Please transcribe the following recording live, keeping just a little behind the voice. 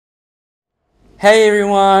Hey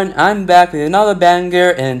everyone, I'm back with another banger,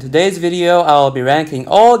 and in today's video I'll be ranking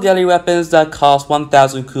all daily weapons that cost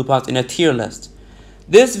 1000 coupons in a tier list.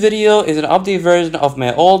 This video is an update version of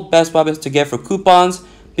my old best weapons to get for coupons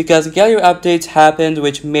because gallery updates happened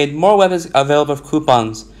which made more weapons available for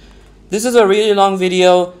coupons. This is a really long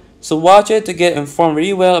video, so watch it to get informed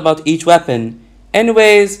really well about each weapon.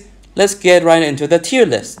 Anyways, let's get right into the tier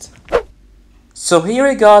list. So here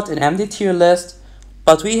we got an empty tier list,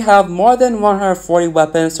 but we have more than 140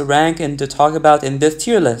 weapons to rank and to talk about in this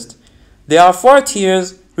tier list. There are 4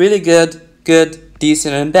 tiers: really good, good,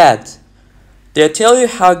 decent, and bad. They tell you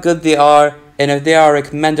how good they are and if they are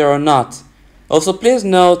recommended or not. Also, please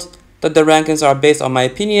note that the rankings are based on my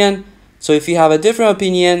opinion, so if you have a different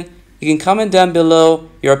opinion, you can comment down below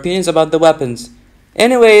your opinions about the weapons.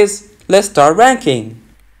 Anyways, let's start ranking.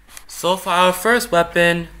 So for our first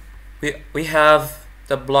weapon, we have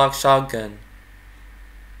the block shotgun.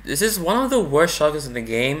 This is one of the worst shotguns in the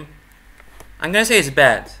game. I'm gonna say it's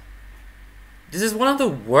bad. This is one of the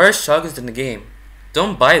worst shotguns in the game.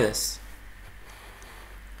 Don't buy this.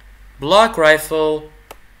 Block rifle.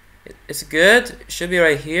 It's good. It should be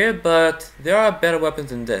right here, but there are better weapons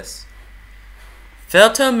than this.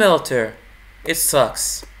 Phantom Melter. It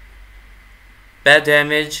sucks. Bad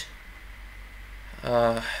damage.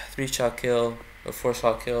 3-shot kill or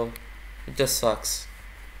 4-shot kill. It just sucks.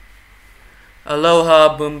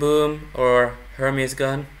 Aloha Boom Boom or Hermes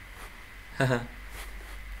gun.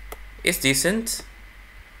 It's decent.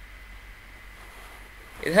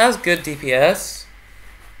 It has good DPS.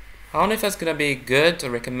 I don't know if that's gonna be good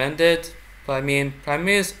or recommended, but I mean,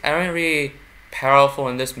 primaries aren't really powerful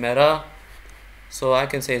in this meta, so I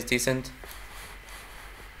can say it's decent.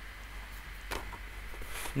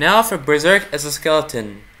 Now for Berserk as a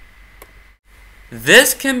skeleton.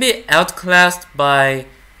 This can be outclassed by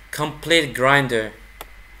Complete Grinder.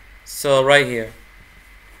 So right here,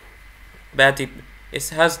 it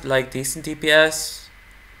has like decent DPS,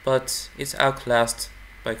 but it's outclassed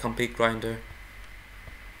by Complete Grinder.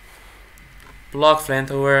 Block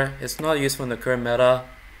Flamethrower is not useful in the current meta.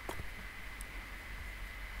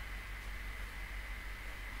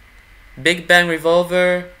 Big Bang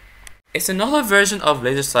Revolver. It's another version of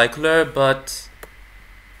Laser Cycler, but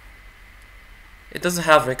it doesn't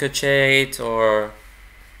have ricochet or,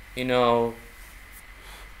 you know,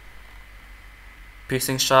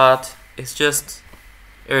 piercing shot. It's just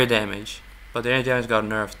air damage, but the air damage got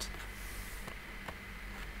nerfed.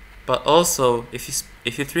 But also, if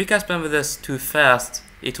you 3-cast spam with this too fast,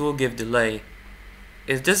 it will give delay.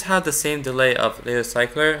 It just has the same delay of Laser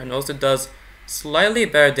Cycler and also does slightly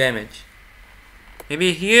better damage.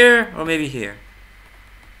 Maybe here or maybe here.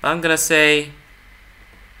 I'm gonna say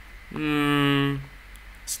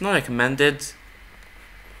it's not recommended.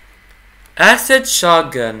 Acid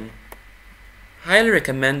Shotgun. Highly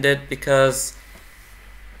recommended because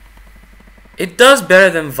it does better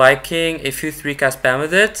than Viking if you 3-cast spam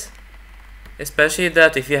with it. Especially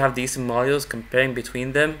that if you have decent modules comparing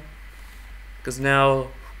between them. Because now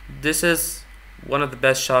this is one of the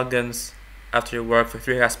best shotguns after your work for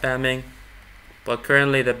 3-cast spamming. But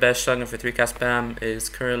currently the best shotgun for 3-cast spam is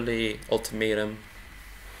currently Ultimatum.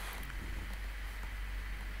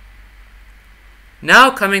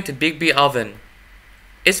 Now coming to Big B Oven.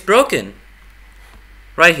 It's broken.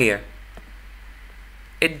 Right here.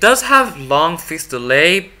 It does have long fixed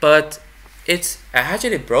delay, but it's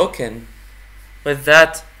actually broken with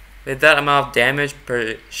that amount of damage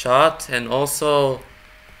per shot and also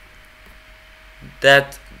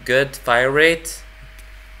that good fire rate.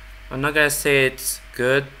 I'm not gonna say it's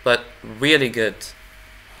good, but really good.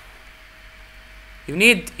 You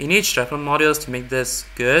need shrapnel modules to make this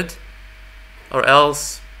good, or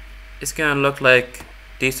else it's gonna look like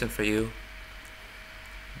decent for you.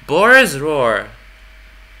 Boar's Roar.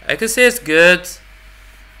 I could say it's good.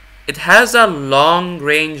 It has a long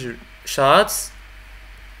range shots,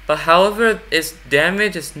 but however its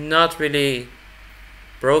damage is not really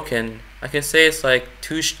broken. I can say it's like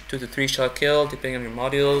 2 to 3-shot kill depending on your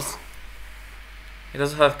modules. It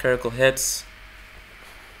doesn't have critical hits.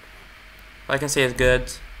 But I can say it's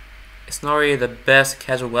good. It's not really the best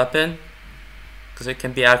casual weapon because it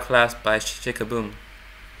can be outclassed by Shikaboom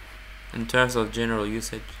in terms of general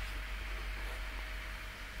usage.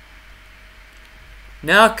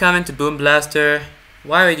 Now coming to Boom Blaster.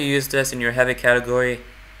 Why would you use this in your heavy category?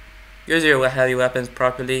 Use your heavy weapons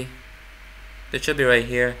properly. They should be right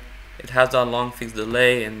here. It has that long fixed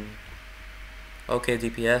delay and okay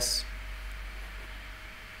DPS.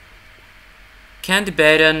 Candy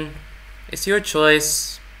Baton. It's your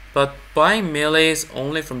choice, but buying melees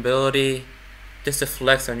only from ability just to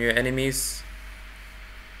flex on your enemies.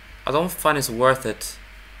 I don't find it's worth it.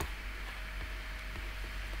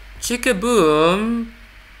 Chickaboom.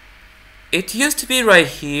 It used to be right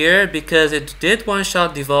here because it did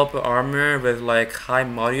one-shot developer armor with like high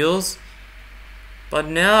modules. But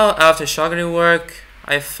now after shotgun work,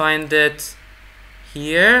 I find it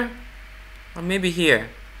here, or maybe here.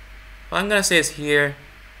 Well, I'm gonna say it's here,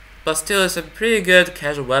 but still it's a pretty good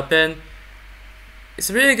casual weapon. It's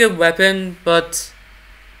a really good weapon, but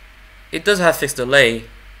it does have fixed delay.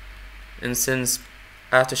 And since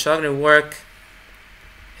after shotgun work,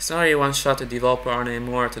 it's not really one shot to developer armor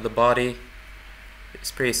anymore to the body.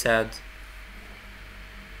 It's pretty sad.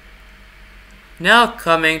 Now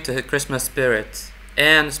coming to Christmas Spirit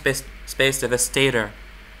and Space Devastator.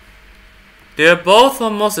 They're both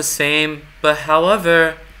almost the same, but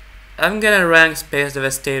however, I'm gonna rank Space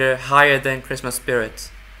Devastator higher than Christmas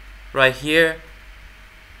Spirit. Right here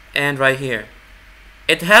and right here.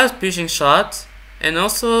 It has piercing shot and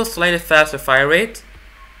also slightly faster fire rate.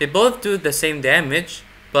 They both do the same damage,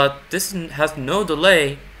 but this has no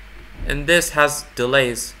delay and this has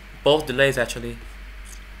delays. Both delays actually.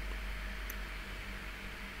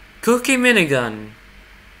 Cookie minigun.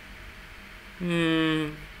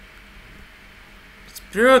 It's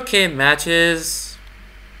pretty okay matches,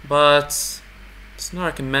 but it's not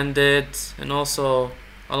recommended, and also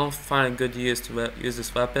I don't find a good use to use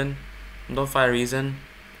this weapon. I don't find a reason.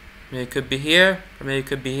 Maybe it could be here, or maybe it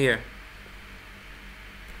could be here.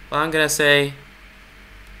 But I'm gonna say,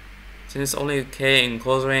 since it's only okay in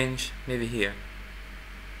close range, maybe here.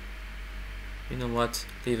 You know what?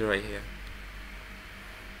 Leave it right here.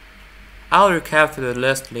 I'll recap through the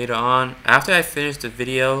list later on after I finish the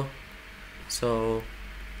video.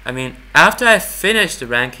 After I finish the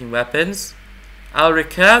ranking weapons, I'll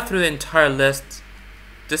recap through the entire list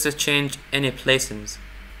just to change any placements.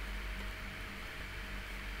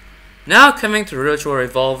 Now coming to Ritual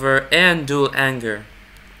Revolver and Dual Anger.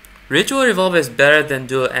 Ritual Revolver is better than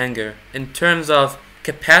Dual Anger in terms of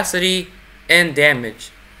capacity and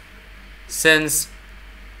damage. Since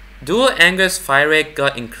Dual Anger's fire rate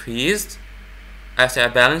got increased after a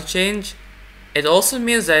balance change, it also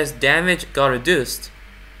means that its damage got reduced.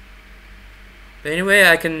 But anyway,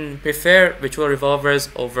 I can prefer Ritual Revolvers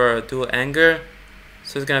over Dual Anger,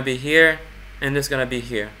 so it's gonna be here and it's gonna be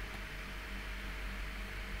here.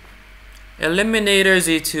 Eliminator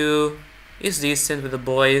Z2 is decent with the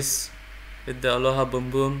boys, with the Aloha Boom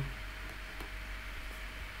Boom.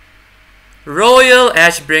 Royal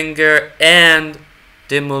Ashbringer and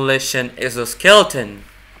Demolition Exoskeleton.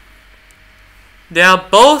 They are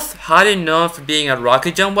both highly known for being a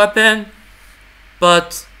rocket jump weapon,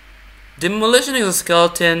 but Demolition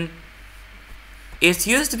Exoskeleton, it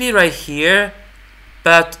used to be right here,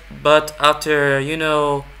 but after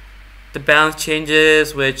the balance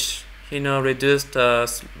changes, which reduced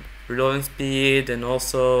the reloading speed and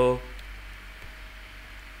also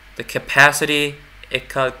the capacity, it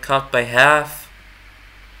cut by half.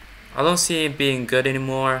 I don't see it being good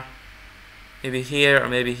anymore. Maybe here or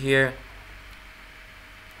maybe here.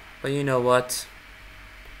 But you know what?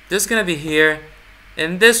 This is gonna be here.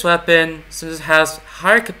 And this weapon, since it has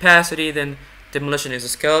higher capacity than Demolition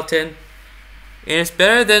Exoskeleton, and it's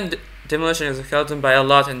better than Demolition Exoskeleton by a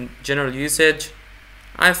lot in general usage,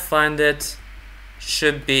 I find it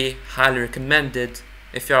should be highly recommended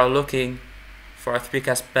if you are looking for a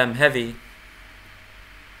 3-cast spam heavy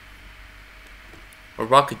or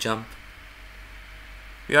rocket jump.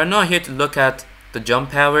 We are not here to look at the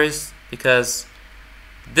jump powers because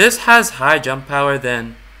this has higher jump power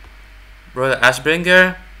than Royal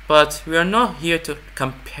Ashbringer, but we are not here to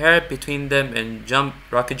compare between them in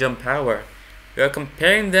rocket jump power. We are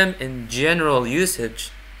comparing them in general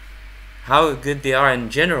usage, how good they are in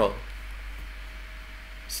general.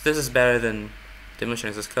 So this is better than Demolition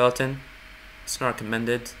Exoskeleton. It's not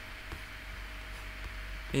recommended.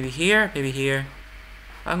 Maybe here, maybe here.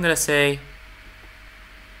 I'm gonna say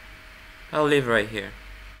I'll leave it right here.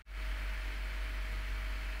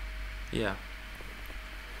 Yeah.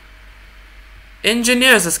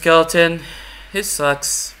 Engineer Exoskeleton. It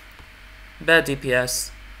sucks. Bad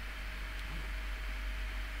DPS.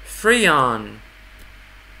 Freon.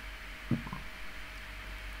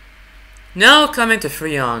 Now coming to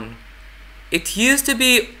Freon. It used to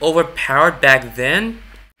be overpowered back then,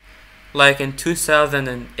 like in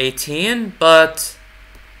 2018, but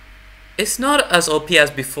it's not as OP as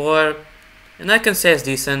before, and I can say it's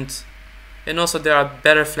decent. And also there are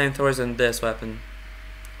better flamethrowers than this weapon.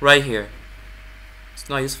 Right here. It's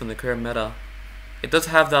not useful in the current meta. It does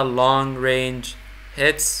have that long range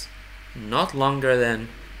hits, not longer than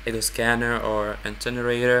Ego Scanner or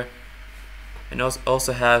Incinerator, and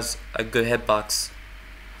also has a good hitbox.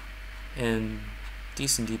 and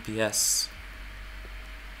decent DPS.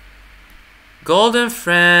 Golden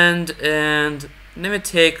Friend and let me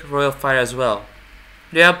take Royal Fire as well.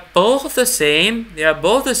 They are both the same. They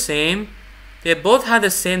both have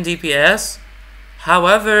the same DPS.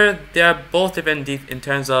 However, they are both different in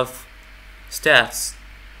terms of stats.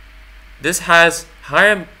 This has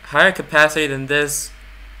higher capacity than this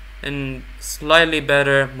and slightly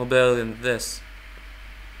better mobility than this.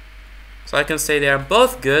 So I can say they are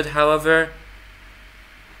both good, however,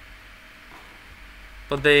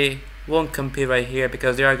 but they won't compete right here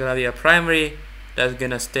because there are gonna be a primary that's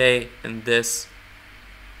gonna stay in this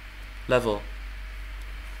level.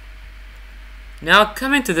 Now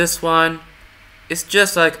coming to this one, it's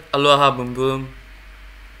just like Aloha Boom Boom.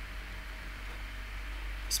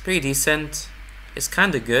 It's pretty decent. It's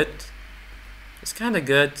kinda good.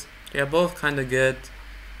 They are both kinda good,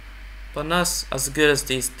 but not as good as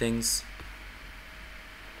these things.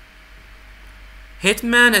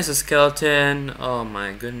 Hitman is a skeleton. Oh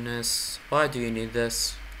my goodness. Why do you need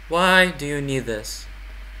this? Why do you need this?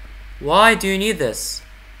 Why do you need this?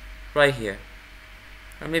 Right here.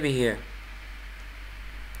 Or maybe here.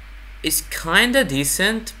 It's kinda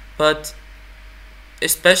decent, but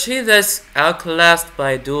especially this outclassed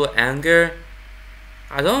by dual anger,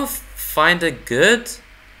 I don't find it good,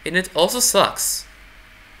 and it also sucks.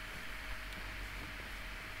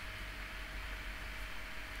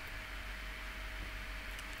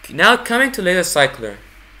 Now coming to Laser Cycler.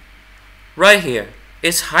 Right here.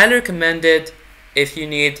 It's highly recommended if you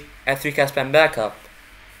need a 3-cast spam backup.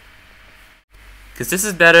 Because this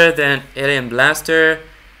is better than Alien Blaster,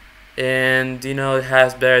 and you know it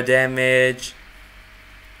has better damage,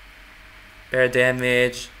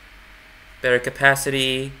 better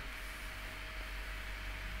capacity,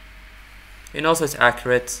 and also it's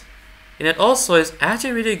accurate, and it also is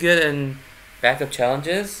actually really good in backup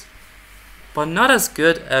challenges, but not as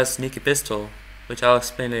good as Sneaky Pistol, which I'll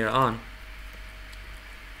explain later on.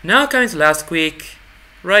 Now coming to Last Squeak,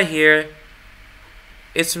 right here,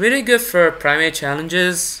 it's really good for primary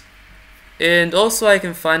challenges, and also I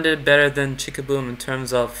can find it better than Chickaboom in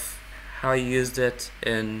terms of how you used it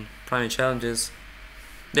in primary challenges.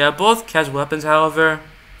 They are both casual weapons, however,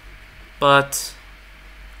 but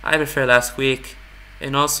I prefer Last Squeak,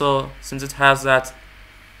 and also since it has that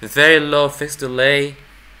very low fixed delay,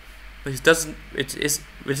 which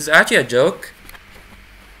is actually a joke,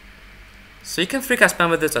 so you can 3-cast spam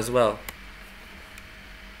with this as well.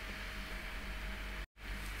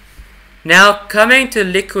 Now coming to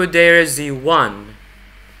Liquidator Z1,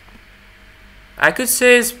 I could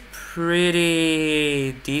say it's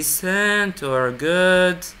pretty decent or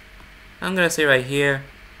good. I'm gonna say right here.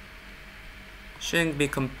 Shouldn't be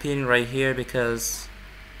competing right here because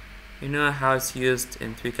you know how it's used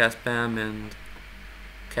in 3-cast spam and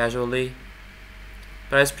casually,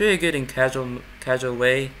 but it's pretty good in casual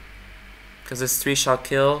way because it's 3-shot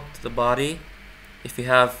kill to the body if you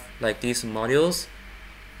have like decent modules.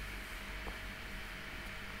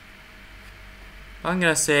 I'm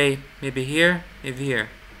gonna say maybe here, maybe here.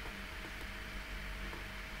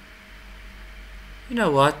 You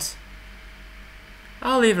know what?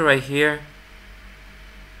 I'll leave it right here.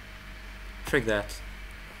 Frig that.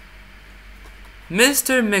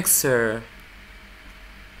 Mr. Mixer.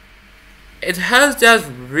 It has that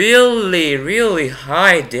really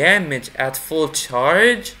high damage at full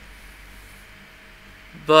charge,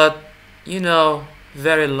 but you know,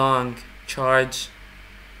 very long charge,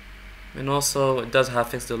 and also it does have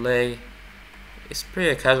fixed delay. It's pretty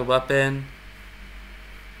a casual weapon,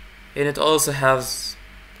 and it also has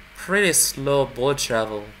pretty slow bullet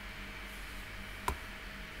travel.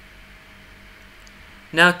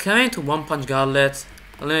 Now coming to One Punch Gauntlet,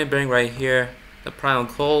 let me bring right here the Primal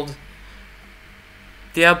Cold.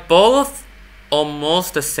 They are both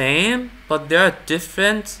almost the same, but they are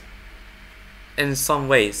different in some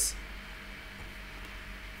ways.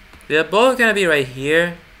 They are both gonna be right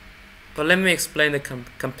here, but let me explain the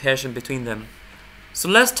comparison between them. So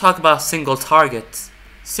let's talk about single target.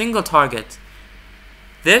 Single target.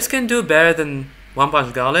 This can do better than One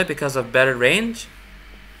Punch Gauntlet because of better range.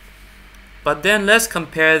 But then let's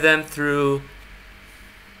compare them through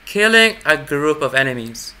killing a group of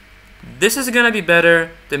enemies. This is gonna be better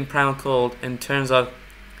than Primal Cold in terms of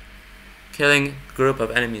killing a group of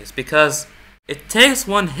enemies because it takes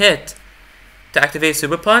 1 hit to activate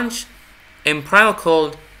Super Punch, and Primal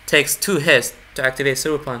Cold takes 2 hits to activate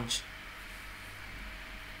Super Punch.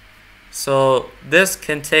 So this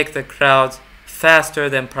can take the crowd faster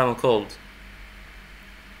than Primal Cold.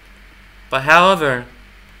 But however,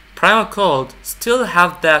 Primal Cold still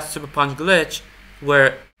have that Super Punch glitch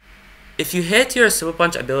where if you hit your Super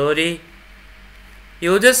Punch ability,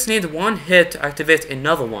 you'll just need one hit to activate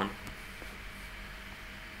another one.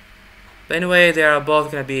 But anyway, they are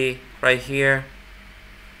both gonna be right here.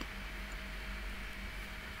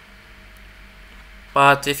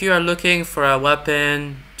 But if you are looking for a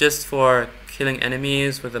weapon just for killing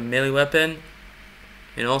enemies with a melee weapon,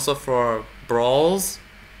 and also for brawls,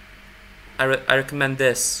 I recommend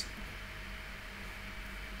this.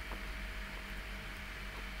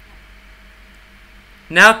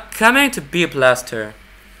 Now coming to Bee Blaster.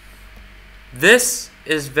 This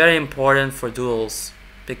is very important for duels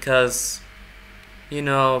because, you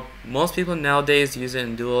know, most people nowadays use it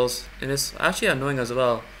in duels, and it's actually annoying as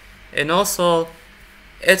well. And also,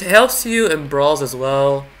 it helps you in brawls as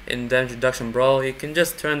well. In damage reduction brawl, you can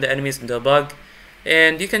just turn the enemies into a bug,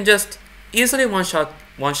 and you can just easily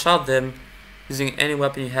one-shot them using any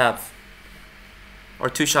weapon you have, or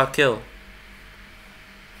two-shot kill.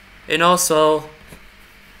 And also,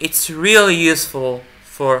 it's really useful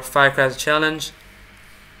for Firecracker Challenge,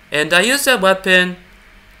 and I used that weapon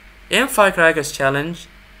in Firecrackers Challenge,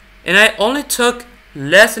 and I only took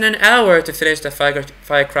less than an hour to finish the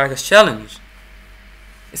Firecrackers Challenge.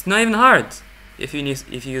 It's not even hard if you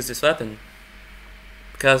use this weapon,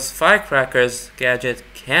 because Firecrackers gadget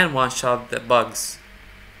can one-shot the bugs.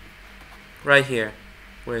 Right here.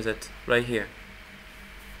 Where is it? Right here.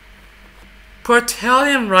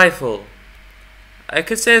 Portalium Rifle. I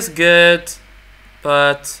could say it's good,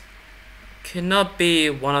 but cannot be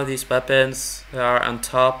one of these weapons that are on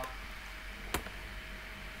top.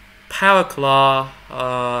 Power Claw.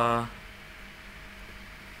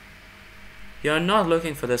 You're not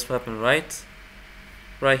looking for this weapon, right?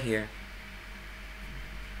 Right here.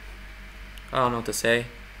 I don't know what to say.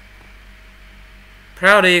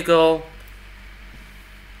 Proud Eagle.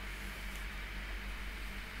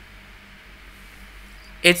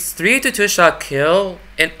 It's 3 to 2 shot kill,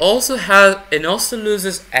 and also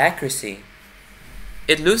loses accuracy.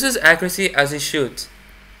 It loses accuracy as you shoot.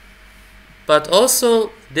 But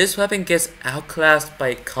also, this weapon gets outclassed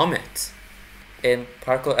by Comet in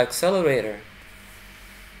Particle Accelerator.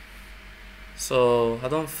 So I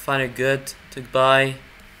don't find it good to buy,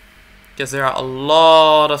 because there are a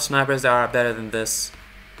lot of snipers that are better than this.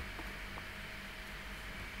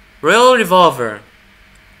 Royal Revolver.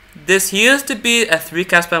 This used to be a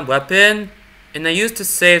 3-cast spam weapon, and I used to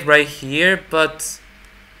say it right here, but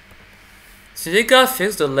since it got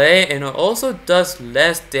fixed delay and it also does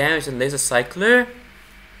less damage than Laser Cycler,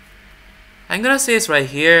 I'm gonna say it's right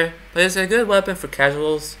here, but it's a good weapon for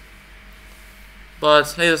casuals.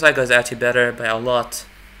 But Laser Cycler is actually better by a lot.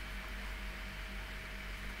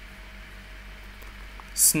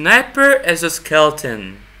 Sniper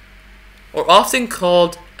Exoskeleton, or often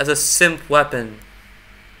called as a simp weapon.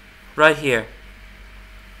 Right here.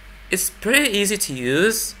 It's pretty easy to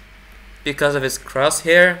use because of its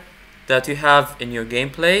crosshair that you have in your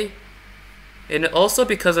gameplay, and also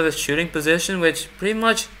because of its shooting position, which pretty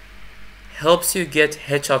much helps you get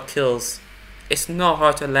headshot kills. It's not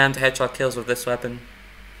hard to land headshot kills with this weapon.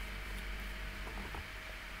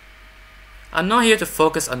 I'm not here to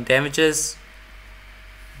focus on damages,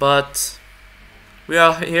 but we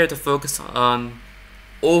are here to focus on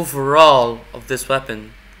overall of this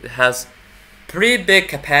weapon. It has pretty big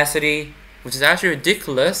capacity, which is actually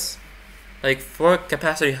ridiculous, like 4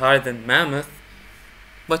 capacity higher than Mammoth.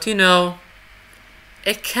 But you know,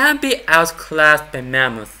 it can be outclassed by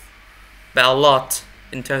Mammoth by a lot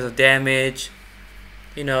in terms of damage,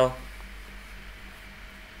 you know.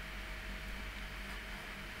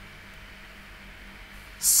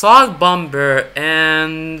 Sog Bomber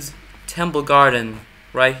and Temple Garden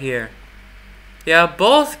right here. They are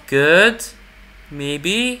both good.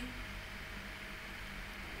 Maybe.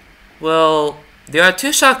 Well, they are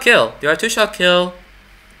 2-shot kill. They are 2-shot kill,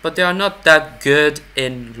 but they are not that good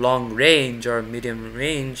in long range or medium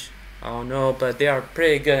range. I don't know, but they are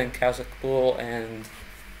pretty good in Casual School and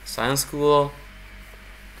Science School.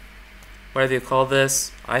 What do you call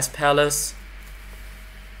this? Ice Palace.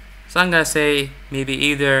 So I'm gonna say maybe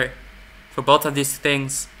either for both of these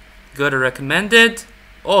things, good or recommended,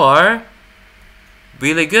 or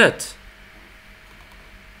really good.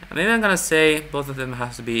 Maybe I'm gonna say both of them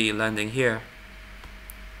has to be landing here.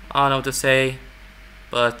 I don't know what to say,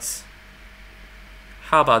 but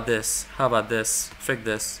how about this? How about this? Frick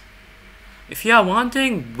this. If you are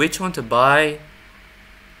wondering which one to buy,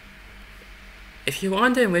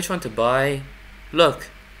 look,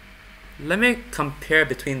 let me compare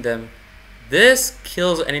between them. This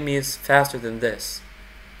kills enemies faster than this,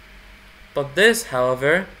 but this,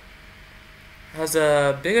 however, has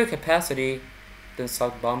a bigger capacity than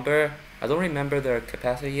Sog Bomber, I don't remember their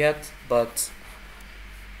capacity yet, but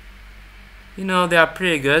you know, they are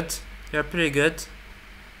pretty good. They are pretty good.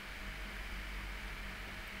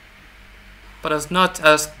 But it's not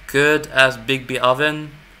as good as Big B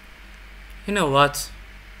Oven. You know what?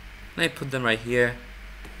 Let me put them right here.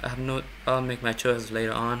 I'll make my choices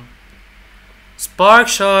later on. Spark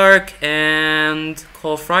Shark and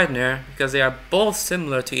Cole Friedner, because they are both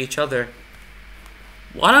similar to each other.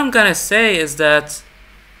 What I'm gonna say is that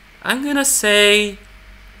I'm gonna say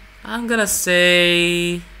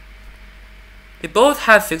they both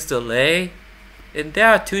have fixed delay, and there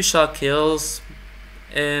are 2-shot kills,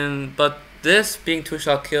 but this being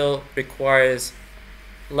 2-shot kill requires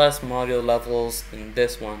less module levels than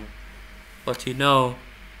this one. But you know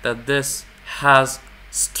that this has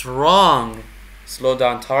strong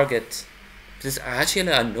slowdown target. This is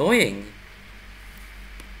actually annoying.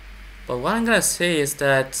 But what I'm gonna say is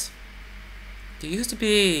that this used to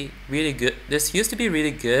be really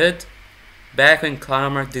good back when clown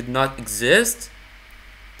armor did not exist.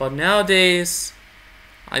 But nowadays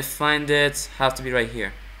I find it has to be right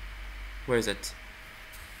here. Where is it?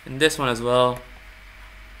 And this one as well.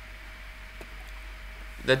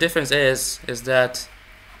 The difference is that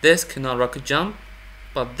this cannot rocket jump,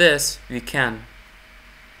 but this we can.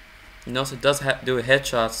 And also it does do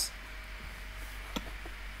headshots.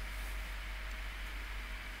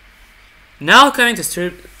 Now coming to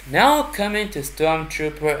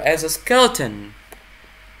Stormtrooper as a skeleton.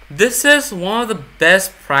 This is one of the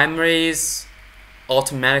best primaries,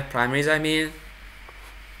 automatic primaries. I mean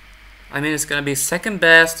it's gonna be second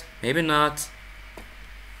best, maybe not,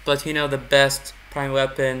 but you know, the best prime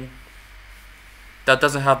weapon that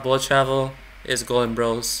doesn't have bullet travel is Golden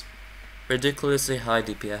Bros. Ridiculously high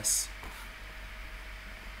DPS.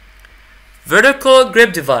 Vertical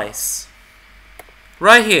grip device.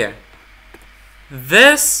 Right here.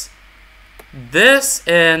 This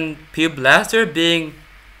and Peel Blaster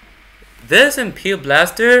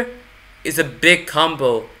is a big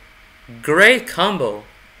combo. Great combo.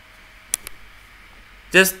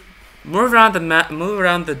 Just move around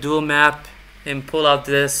the dual map and pull out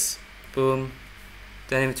this, boom,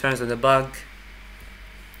 then it turns to the bug.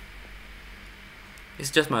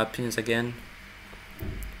 It's just my opinions again.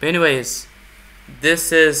 But anyways,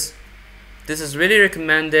 this is really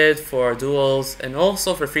recommended for duels and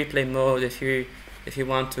also for free play mode if you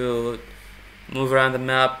want to move around the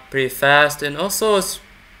map pretty fast. And also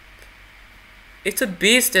it's a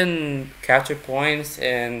beast in capture points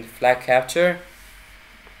and flag capture.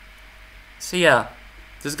 So yeah,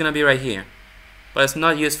 this is gonna be right here. But it's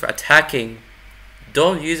not used for attacking.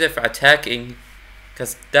 Don't use it for attacking,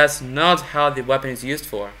 because that's not how the weapon is used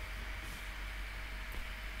for.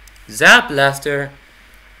 Zap Blaster.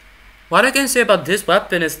 What I can say about this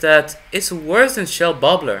weapon is that it's worse than Shell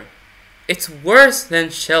Bubbler. It's worse than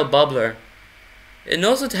Shell Bubbler. It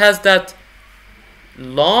also has that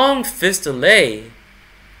long fist delay.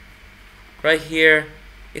 Right here,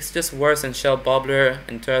 it's just worse than Shell Bubbler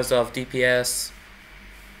in terms of DPS.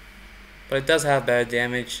 But it does have better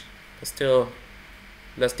damage, but still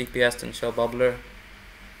less DPS than Shell Bubbler.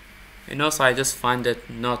 And also I just find it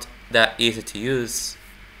not that easy to use.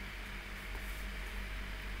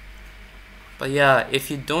 But yeah, if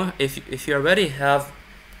you already have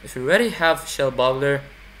Shell Bubbler,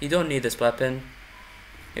 you don't need this weapon.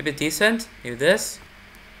 Maybe decent, maybe this.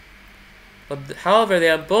 But however, they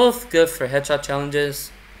are both good for headshot challenges.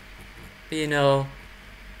 But you know,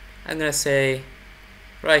 I'm gonna say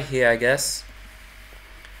right here, I guess.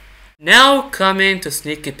 Now coming to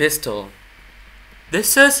Sneaky Pistol.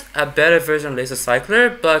 This is a better version of Laser Cycler,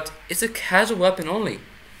 but it's a casual weapon only,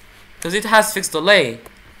 because it has fixed delay.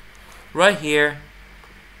 Right here,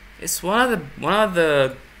 it's one of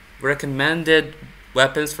the recommended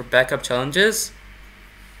weapons for backup challenges.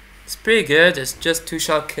 It's pretty good. It's just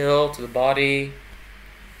 2-shot kill to the body,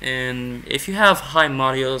 and if you have high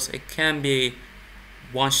modules, it can be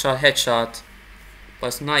 1-shot headshot, but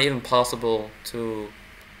it's not even possible to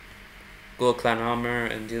go clan armor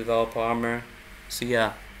and develop armor. So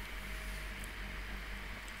yeah.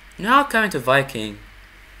 Now coming to Viking.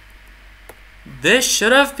 This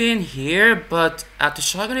should have been here, but after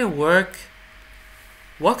shotgunning work,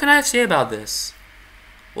 what can I say about this?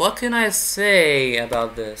 What can I say?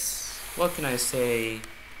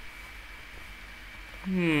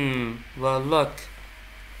 Well, look.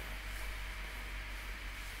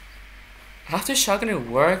 After shotgunning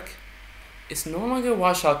work, it's no longer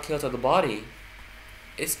 1-shot kill to the body.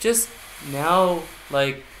 It's just now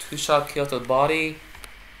like 2-shot kill to the body.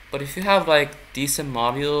 But if you have like decent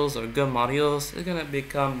modules or good modules, it's gonna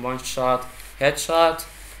become 1-shot headshot.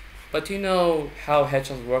 But you know how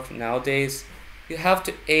headshots work nowadays? You have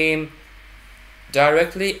to aim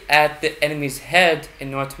directly at the enemy's head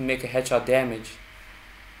in order to make a headshot damage.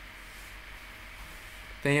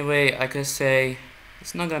 But anyway, I could say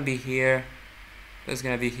it's not gonna be here, but it's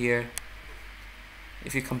gonna be here.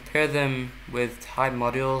 If you compare them with high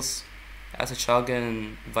modules, as a shotgun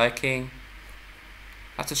and Viking,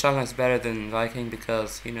 Assault Shotgun is better than Viking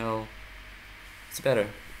because, you know, it's better.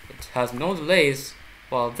 It has no delays,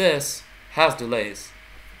 while this has delays.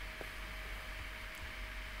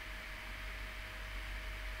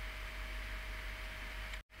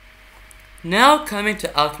 Now coming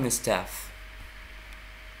to Alchemist Staff.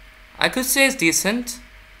 I could say it's decent,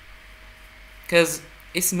 because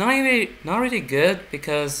it's not really good,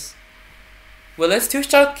 because, well, it's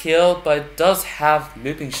 2-shot kill, but it does have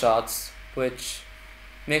looping shots, which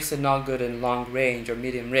makes it not good in long range or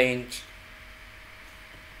medium range.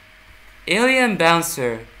 Alien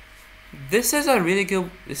Bouncer. This is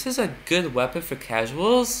a good weapon for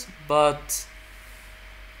casuals, but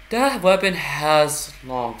that weapon has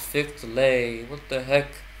long fixed delay. What the heck?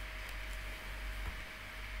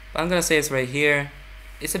 I'm gonna say it's right here.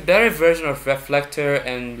 It's a better version of Reflector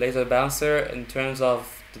and Laser Bouncer in terms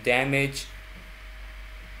of the damage,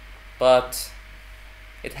 but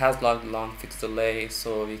it has long fixed delay,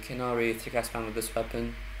 so you cannot really take a spam with this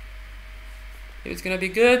weapon. If it's gonna be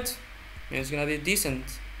good, maybe it's gonna be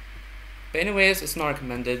decent. But anyways, it's not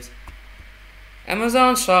recommended.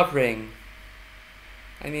 Amazon Shop Ring.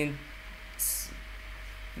 I mean,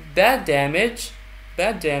 bad damage.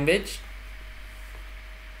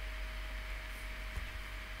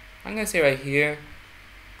 I'm gonna say right here.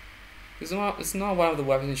 It's not one of the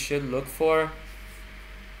weapons you should look for.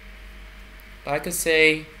 But I could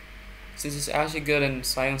say, since it's actually good in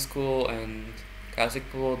Science School and Classic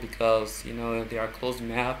Pool, because, you know, there are closed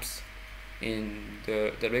maps in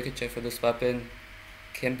the ricochet for this weapon,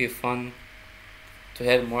 can be fun to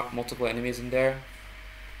hit multiple enemies in there.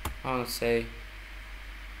 I want to say,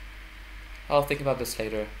 I'll think about this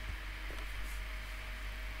later.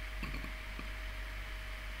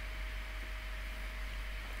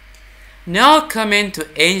 Now coming to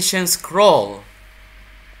Ancient Scroll.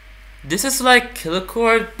 This is like Killer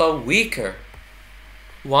Cord but weaker.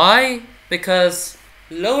 Why? Because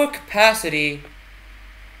lower capacity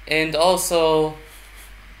and also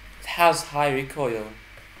it has high recoil.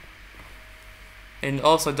 And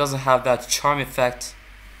also it doesn't have that charm effect,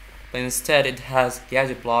 but instead it has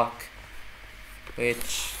gadget block,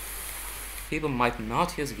 which people might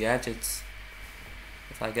not use gadgets,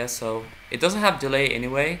 if I guess so. It doesn't have delay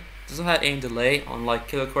anyway. It doesn't have any delay, unlike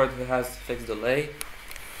Killer Cord who has fixed delay.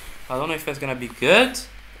 I don't know if it's gonna be good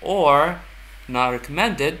or not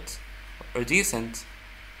recommended or decent,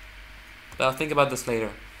 but I'll think about this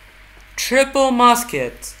later. Triple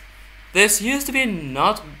Musket. This used to be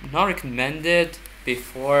not recommended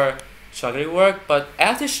before Shotgun rework, but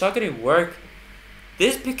after Shotgun rework,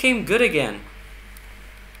 this became good again.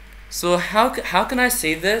 So how can I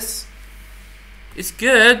say this? It's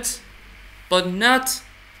good, but not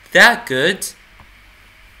that good.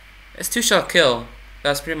 It's 2-shot kill.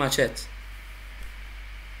 That's pretty much it.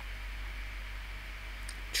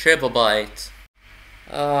 Triple Bite.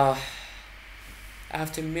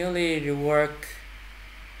 After melee rework,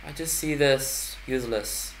 I just see this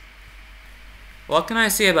useless. What can I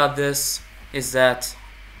say about this is that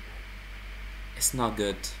it's not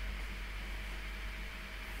good.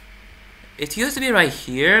 It used to be right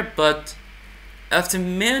here, but after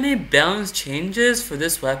many balance changes for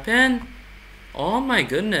this weapon, oh my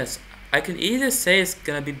goodness, I can either say it's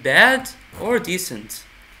gonna be bad or decent.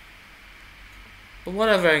 But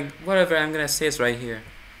whatever I'm gonna say is right here.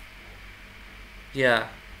 Yeah,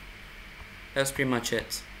 that's pretty much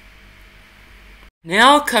it.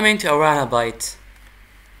 Now coming to Arana Bite.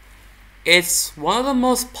 It's one of the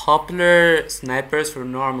most popular snipers for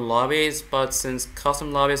normal lobbies, but since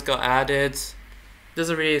custom lobbies got added, it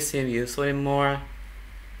doesn't really seem useful anymore.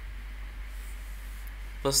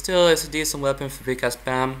 But still, it's a decent weapon for big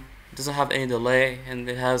spam. It doesn't have any delay and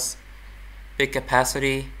it has big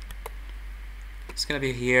capacity. It's gonna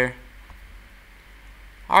be here.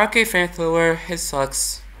 Arcade Flamethrower, it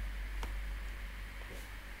sucks.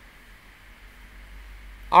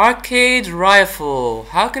 Arcade Rifle,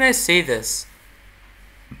 how can I say this?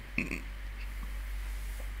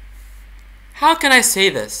 How can I say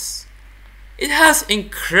this? It has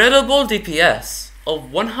incredible DPS of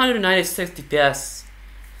 196 DPS.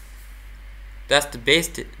 That's the base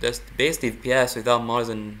DPS without mods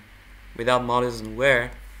and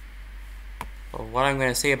wear. But what I'm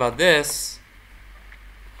gonna say about this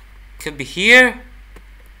could be here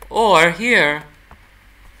or here.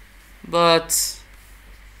 but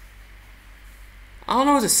I don't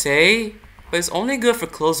know what to say, but it's only good for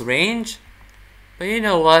close range. But you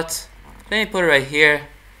know what? Let me put it right here.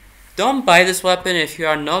 Don't buy this weapon if you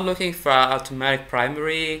are not looking for an automatic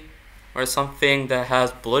primary or something that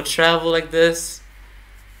has bullet travel like this.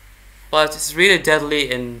 But it's really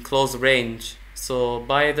deadly in close range. So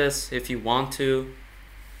buy this if you want to.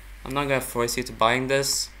 I'm not gonna force you to buying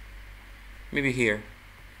this. Maybe here.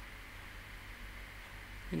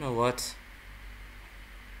 You know what?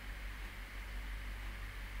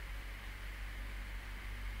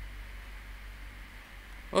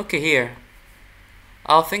 Okay, here.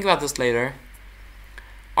 I'll think about this later.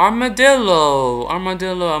 Armadillo!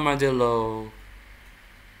 Armadillo, armadillo.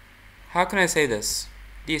 How can I say this?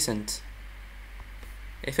 Decent.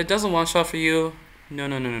 If it doesn't one shot for you, no.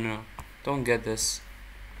 Don't get this.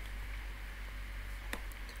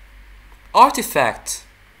 Artifact.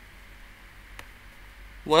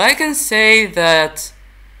 Well, I can say that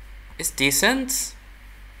it's decent.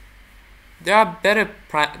 There are better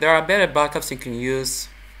backups you can use.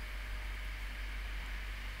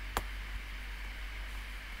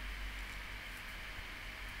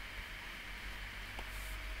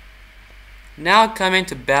 Now coming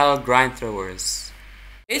to battle grind throwers.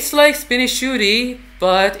 It's like spinny shooty,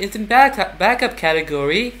 but it's in backup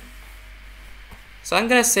category. So I'm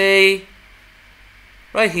gonna say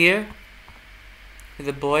right here with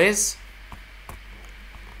the boys,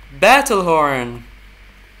 battle horn.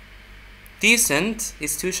 Decent.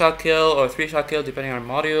 It's 2-shot kill or 3-shot kill depending on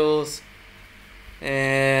modules,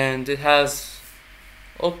 and it has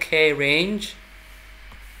okay range.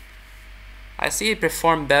 I see it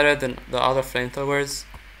perform better than the other flamethrowers.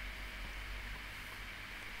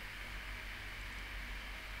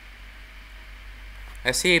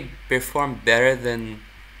 I see it perform better than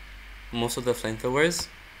most of the flamethrowers,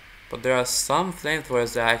 but there are some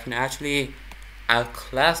flamethrowers that I can actually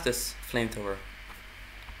outclass this flamethrower.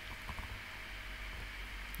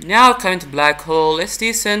 Now coming to black hole, it's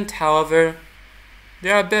decent. However,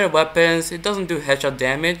 there are better weapons. It doesn't do headshot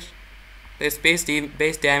damage. Its base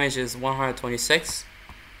damage is 126.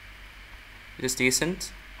 It is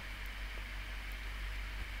decent.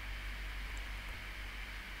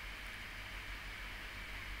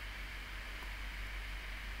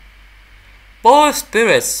 Ball of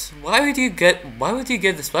Spirits. Why would you get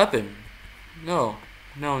this weapon? No.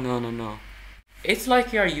 It's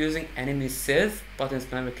like you are using enemy Sith, but in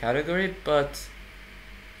sniper category. But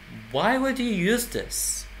why would you use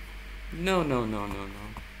this? No.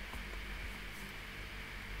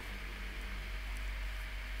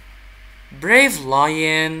 Brave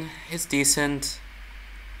Lion is decent.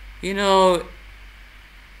 You know,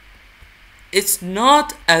 it's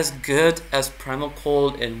not as good as Primal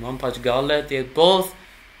Cold and One Punch Gauntlet. They both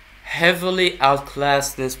heavily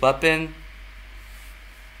outclass this weapon.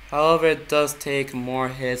 However, it does take more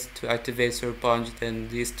hits to activate Super Punch than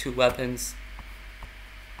these two weapons.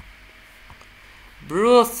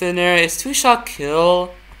 Brutal Thinner is 2-shot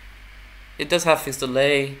kill. It does have fixed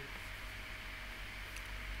delay.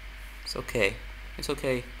 It's okay.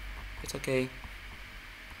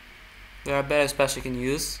 There are better specials you can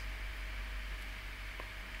use.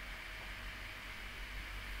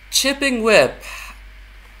 Chipping Whip.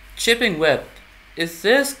 Is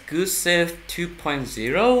this Goose Save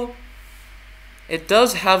 2.0? It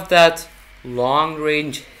does have that long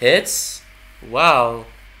range hits. Wow.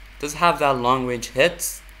 It does have that long range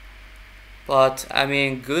hits. But I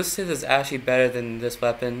mean, Goose Save is actually better than this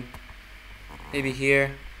weapon. Maybe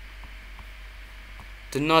here.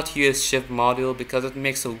 Do not use shift module because it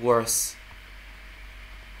makes it worse.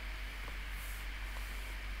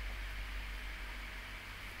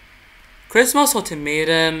 Christmas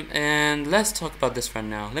Ultimatum, and let's talk about this right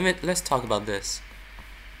now. Let's talk about this.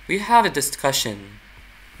 We have a discussion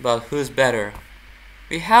about who's better.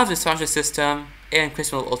 We have the Destruction System and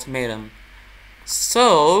Christmas Ultimatum.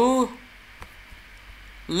 So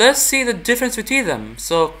let's see the difference between them.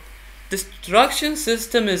 So Destruction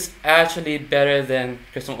System is actually better than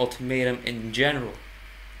Christmas Ultimatum in general.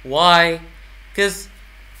 Why? Because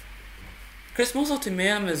Christmas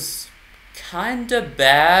Ultimatum is kinda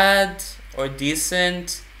bad or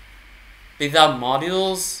decent without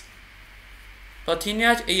modules, but you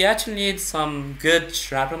actually need some good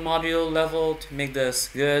shrapnel module level to make this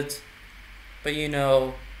good. But you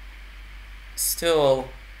know, still,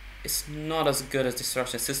 it's not as good as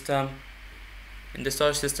Destruction System. And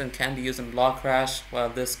Destruction System can be used in Block Crash, while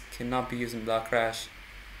this cannot be used in Block Crash.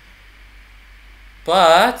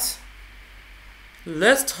 But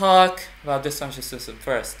let's talk about Destruction System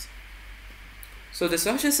first. So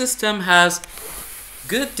Destruction System has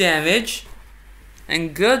good damage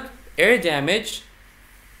and good air damage,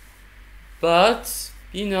 but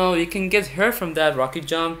you know, you can get hurt from that rocket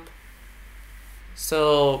jump.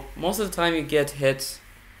 So most of the time you get hit,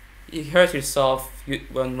 you hurt yourself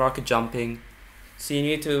when rocket jumping. So you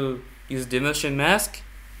need to use demolition mask.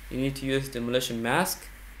 You need to use demolition mask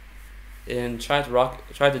and try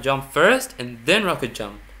to jump first and then rocket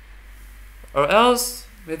jump. Or else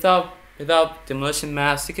without demolition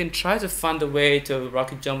mask, you can try to find a way to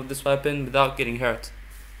rocket jump with this weapon without getting hurt.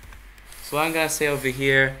 So what I'm gonna say over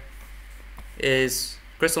here is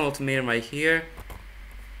crystal ultimatum right here,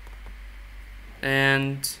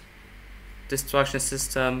 and destruction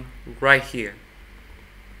system right here.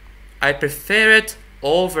 I prefer it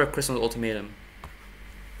over crystal ultimatum.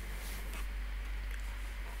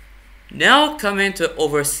 Now coming to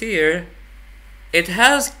overseer, it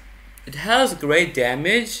has great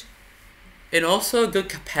damage and also good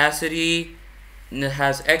capacity, and it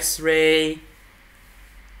has X-ray,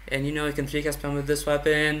 and you know, you can 3-cast spam with this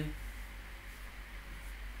weapon.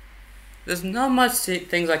 There's not much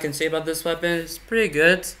things I can say about this weapon. It's pretty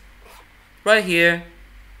good right here,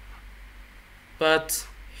 but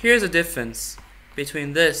here's the difference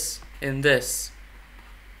between this and this.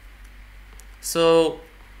 So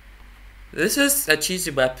this is a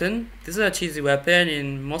cheesy weapon. This is a cheesy weapon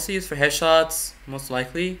and mostly used for headshots, most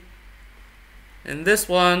likely. And this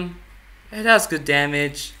one, it has good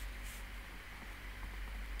damage.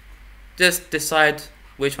 Just decide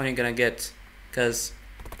which one you're gonna get, because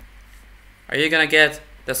are you gonna get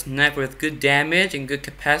the sniper with good damage and good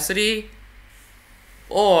capacity,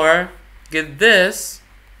 or get this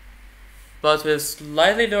but with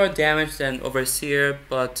slightly lower damage than overseer,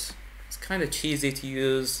 but it's kind of cheesy to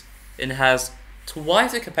use and has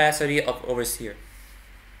twice the capacity of overseer.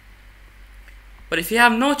 But if you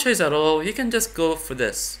have no choice at all, you can just go for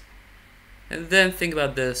this and then think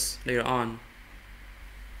about this later on.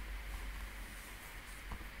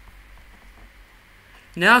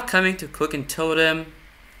 Now coming to Cook and Totem,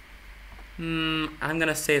 I'm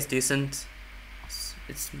gonna say it's decent.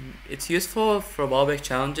 It's useful for wallbreak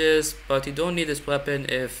challenges, but you don't need this weapon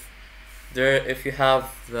if you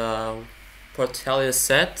have the Portalius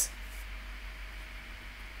set.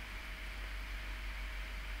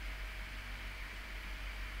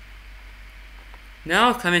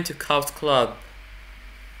 Now coming to Cops Club,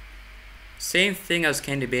 same thing as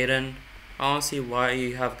Candy Baton. I don't see why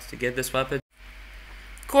you have to get this weapon.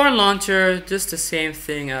 Corn Launcher, just the same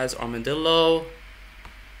thing as Armadillo.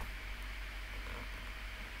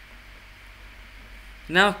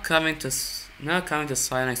 Now coming to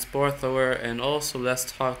Silent Spore Thrower, and also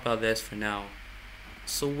let's talk about this for now.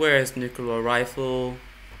 So where is Nuclear Rifle?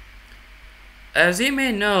 As you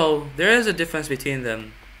may know, there is a difference between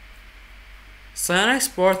them. Psionic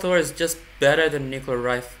Spore Thrower is just better than Nuclear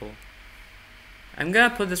Rifle. I'm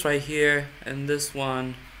gonna put this right here and this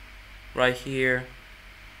one right here.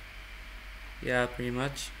 Yeah, pretty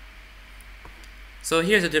much. So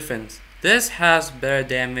here's the difference. This has better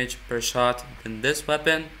damage per shot than this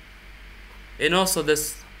weapon. And also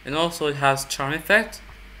it has charm effect,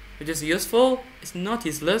 which is useful. It's not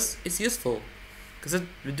useless, it's useful, because it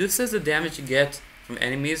reduces the damage you get from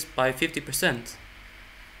enemies by 50%.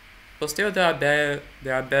 But still, there are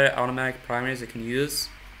better automatic primaries you can use,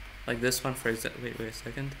 like this one. For example, wait a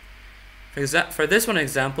second. For this one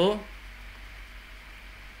example,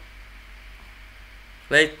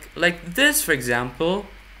 like this for example,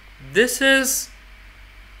 this is,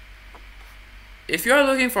 if you are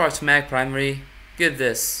looking for automatic primary, get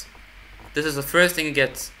this. This is the first thing you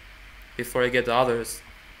get before you get the others.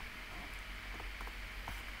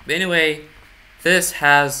 But anyway, this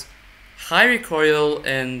has high recoil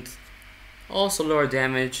and also lower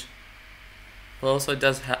damage. But also it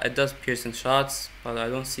does piercing shots, but I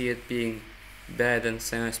don't see it being better than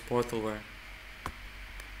Psionic Spore Thrower.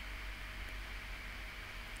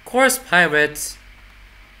 Course Pirate,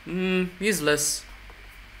 useless.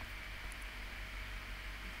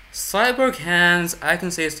 Cyborg Hands, I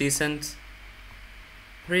can say it's decent.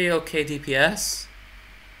 Pretty okay DPS.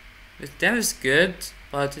 Its damage is good,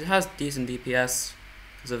 but it has decent DPS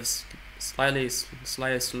because of slightly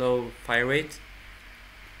slow fire rate.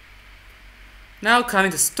 Now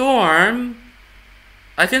coming to Storm,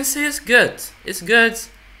 I can say it's good. It's good.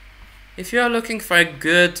 If you are looking for a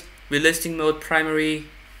good realistic mode primary,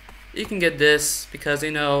 you can get this, because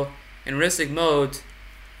you know, in realistic mode,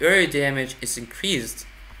 area damage is increased,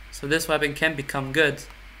 so this weapon can become good.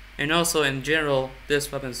 And also in general,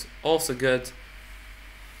 this weapon is also good,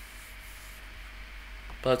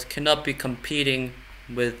 but cannot be competing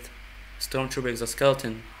with Stormtrooper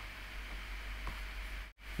Exoskeleton.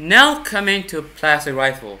 Now coming to Plastic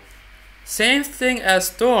Rifle. Same thing as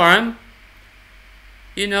Storm.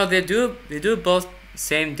 You know, they do both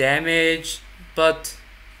same damage, but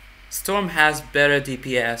Storm has better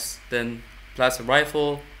DPS than Plasma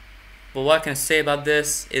Rifle. But what I can say about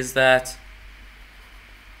this is that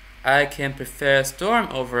I can prefer Storm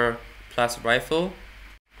over Plasma Rifle.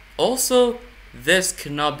 Also, this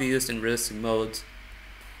cannot be used in realistic mode.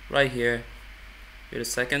 Right here. Wait a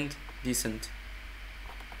second. Decent.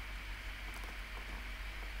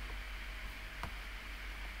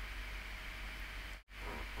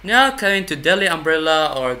 Now coming to Deadly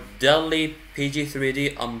Umbrella or Deadly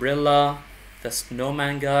PG-3D Umbrella, the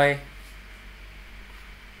snowman guy.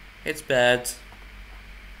 It's bad.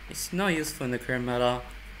 It's not useful in the current meta.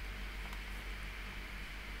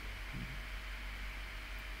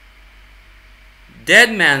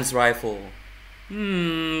 Dead Man's Rifle.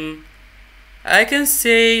 I can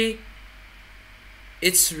say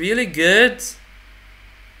it's really good.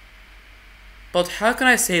 But how can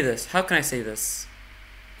I say this? How can I say this?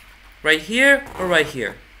 Right here or right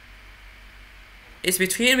here? It's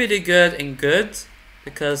between really good and good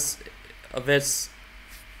because of its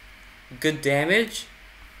good damage.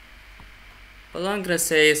 But all I'm gonna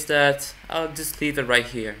say is that I'll just leave it right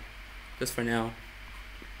here, just for now.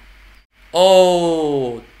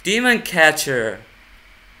 Oh, Demon Catcher.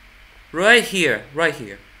 Right here, right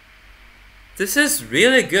here. This is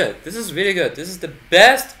really good. This is really good. This is the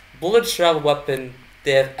best bullet travel weapon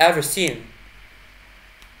they have ever seen.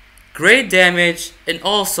 Great damage, and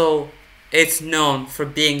also it's known for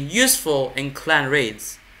being useful in clan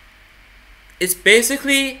raids. It's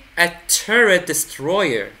basically a turret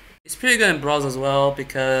destroyer. It's pretty good in brawls as well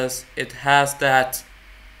because it has that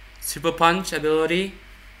super punch ability.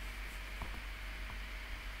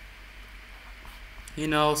 You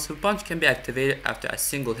know, super punch can be activated after a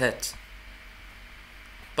single hit.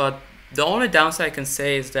 But the only downside I can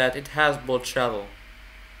say is that it has bullet travel,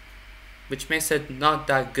 which makes it not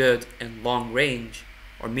that good in long range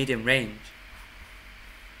or medium range.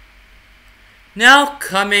 Now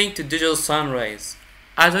coming to Digital Sunrise.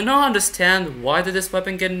 I do not understand why did this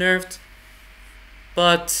weapon get nerfed,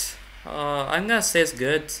 but I'm gonna say it's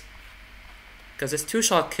good because it's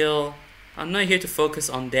 2-shot kill. I'm not here to focus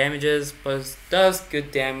on damages, but it does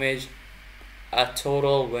good damage at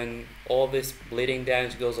total when all this bleeding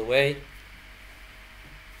damage goes away.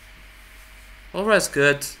 Overall it's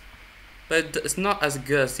good, but it's not as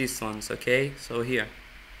good as these ones, okay? So here.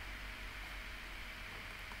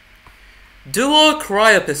 Dual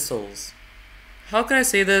cryo pistols. How can I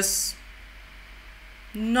say this?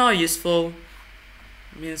 Not useful.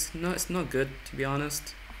 I mean, it's not good, to be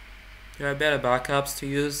honest. There are better backups to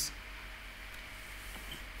use.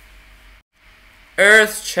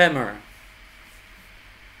 Earth Tremor.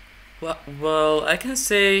 Well, I can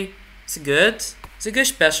say it's good. It's a good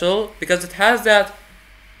special because it has that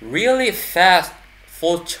really fast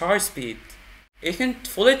full charge speed. You can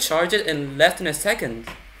fully charge it in less than a second.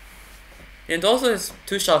 And also it's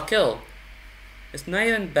 2-shot kill. It's not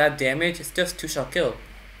even bad damage, it's just 2-shot kill.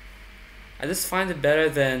 I just find it better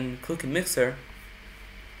than Cookie Mixer.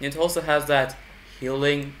 And it also has that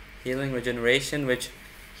healing regeneration, which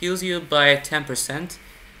heals you by 10%.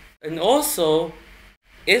 And also,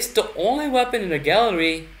 it's the only weapon in the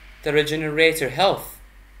gallery that regenerates your health.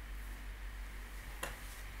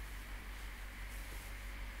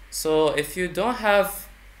 So if you don't have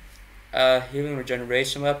a healing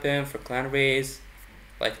regeneration weapon for clan raids,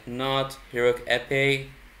 like not Heroic Epee,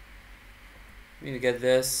 you need to get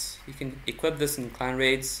this. You can equip this in clan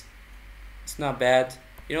raids. It's not bad.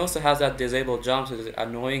 It also has that disabled jump, so it's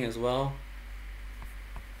annoying as well.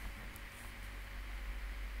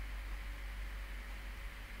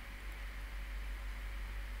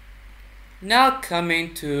 Now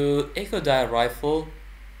coming to Echodai Rifle.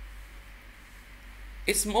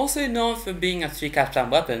 It's mostly known for being a 3-capstan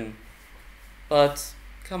weapon, but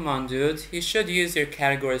come on dude, you should use your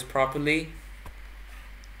categories properly.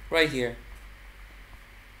 Right here.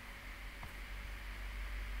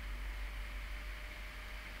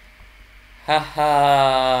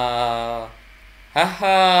 Haha.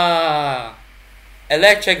 Haha.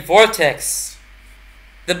 Electric Vortex.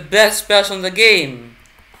 The best special in the game.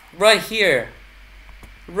 Right here.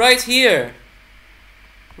 Right here.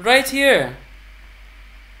 Right here.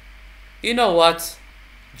 You know what?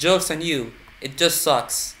 Joke's on you. It just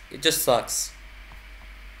sucks. It just sucks.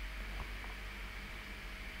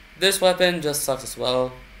 This weapon just sucks as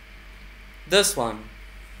well. This one.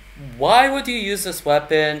 Why would you use this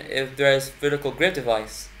weapon if there's vertical grip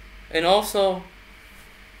device? And also,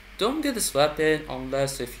 don't get this weapon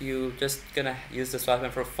unless if you just gonna use this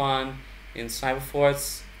weapon for fun in sniper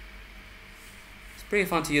forts. pretty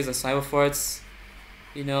fun to use in sniper forts,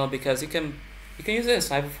 you know, because you can use it in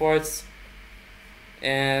sniper forts,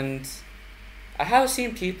 and I have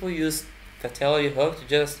seen people use Fatality Hook to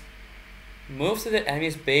just move to the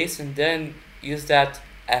enemy's base and then use that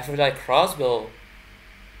Aphrodite crossbow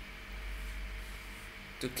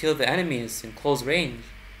to kill the enemies in close range.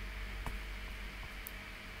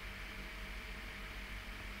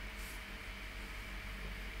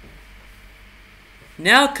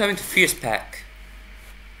 Now coming to Fierce Pack.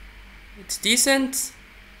 It's decent.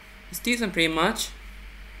 It's decent pretty much.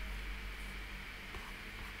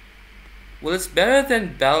 Well, it's better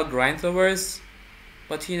than Battle Grind Throwers,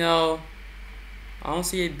 but you know, I don't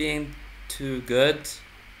see it being too good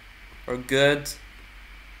or good.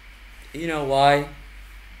 You know why?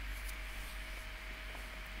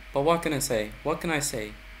 But what can I say? What can I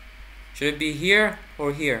say? Should it be here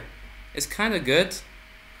or here? It's kind of good,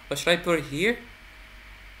 but should I put it here?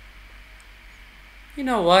 You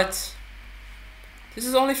know what? This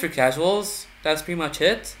is only for casuals. That's pretty much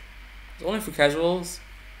it. It's only for casuals.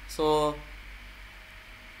 So, I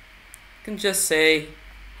can just say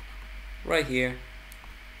right here.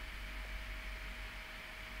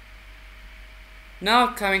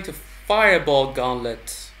 Now coming to Fireball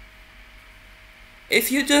Gauntlet.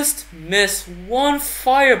 If you just miss one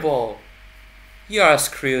fireball, you are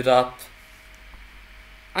screwed up.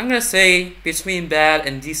 I'm gonna say between bad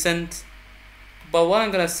and decent, but what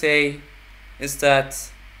I'm gonna say is that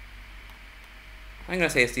I'm gonna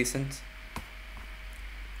say it's decent.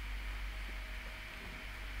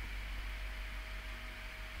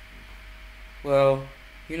 Well,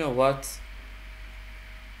 you know what?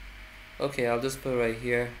 Okay, I'll just put it right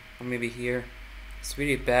here, or maybe here. It's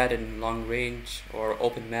really bad in long range or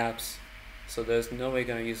open maps, so there's no way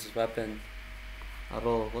gonna use this weapon at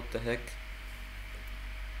all. What the heck?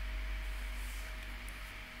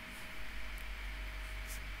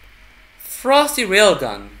 Frosty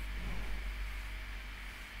Railgun.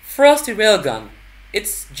 Frosty Railgun.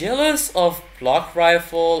 It's jealous of Block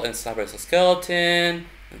Rifle and Sniper Skeleton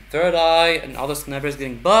and Third Eye and other snipers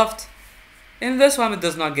getting buffed. In this one, it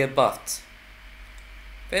does not get buffed.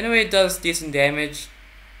 But anyway, it does decent damage.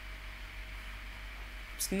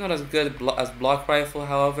 It's not as good as Block Rifle,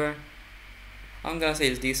 however. I'm gonna say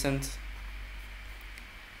it's decent.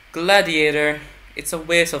 Gladiator. It's a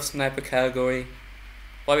waste of sniper category.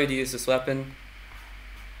 Why would you use this weapon?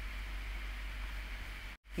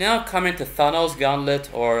 Now coming to Thanos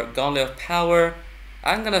Gauntlet or Gauntlet of Power.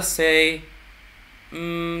 I'm gonna say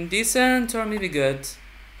decent or maybe good.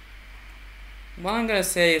 What I'm gonna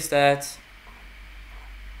say is that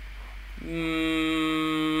you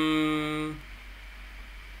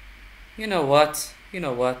know what?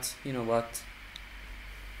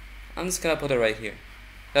 I'm just gonna put it right here.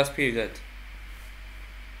 That's pretty good.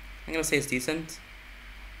 I'm gonna say it's decent.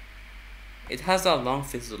 It has that long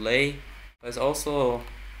phase delay, but it's also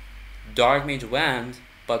Dark Mage Wand,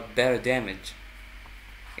 but better damage.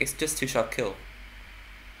 It's just 2-shot kill.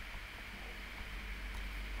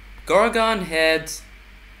 Gorgon Head.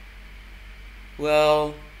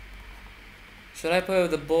 Well, should I put it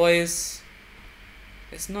with the boys?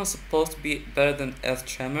 It's not supposed to be better than Earth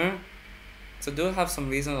Tremor. So I do have some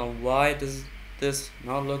reasons on why does this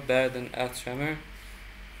not look better than Earth Tremor.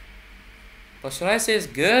 But should I say it's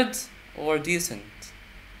good or decent?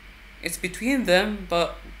 It's between them,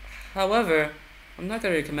 but however, I'm not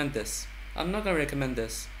gonna recommend this.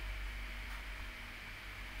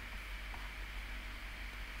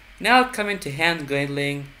 Now coming to Hand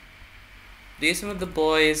Gangling. Decent with the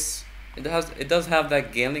boys. It does have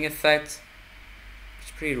that Gangling effect,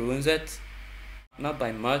 which pretty ruins it. Not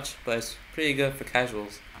by much, but it's pretty good for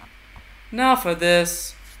casuals. Now for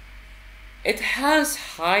this. It has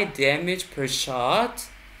high damage per shot,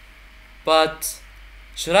 but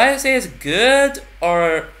should I say it's good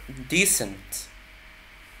or decent?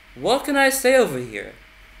 What can I say over here?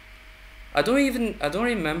 I don't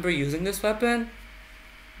remember using this weapon,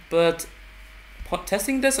 but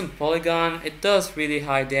testing this on Polygon, it does really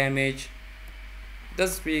high damage. It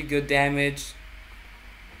does really good damage.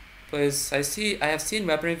 Because I have seen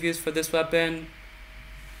weapon reviews for this weapon.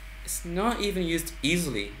 It's not even used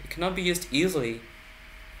easily. It cannot be used easily.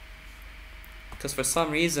 Because for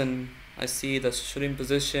some reason, I see the shooting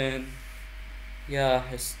position. Yeah,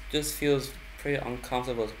 it just feels pretty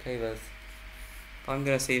uncomfortable to play with. But I'm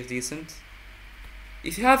gonna say it's decent.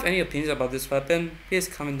 If you have any opinions about this weapon, please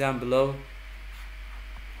comment down below.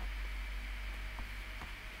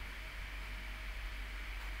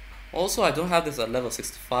 Also, I don't have this at level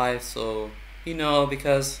 65, so you know,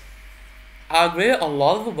 because I upgraded a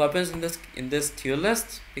lot of the weapons in this tier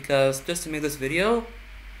list because just to make this video,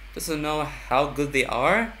 just to know how good they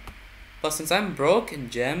are. But since I'm broke in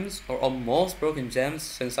gems, or almost broke in gems,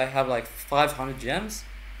 since I have like 500 gems,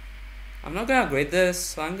 I'm not gonna grade this,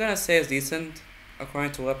 so I'm gonna say it's decent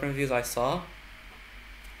according to weapon reviews I saw.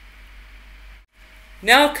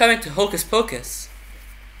 Now coming to Hocus Pocus.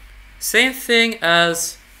 Same thing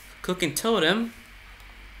as Cooking Totem.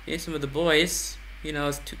 Using with the boys, you know,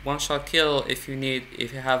 it's one-shot kill if you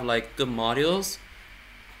have like good modules.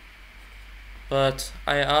 But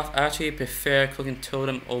I actually prefer Cooking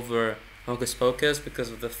Totem over Hocus Pocus because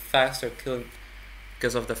of the faster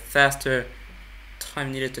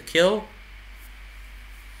time needed to kill.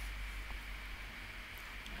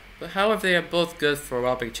 But however, they are both good for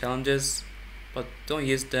wild big challenges, but don't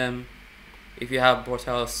use them if you have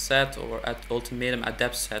Bortales set or at Ultimatum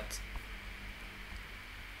Adept set.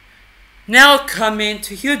 Now coming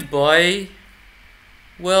to Huge Boy.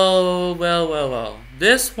 Well.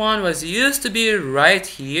 This one was used to be right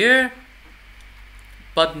here,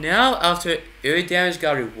 but now after air damage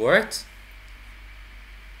got reworked,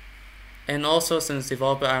 and also since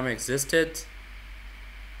developer armor existed,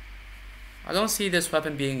 I don't see this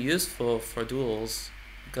weapon being useful for duels,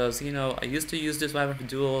 because you know I used to use this weapon for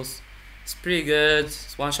duels. It's pretty good.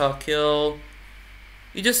 It's one-shot kill.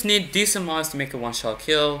 You just need decent mods to make a one-shot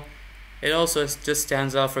kill. It also just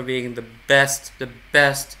stands out for being the best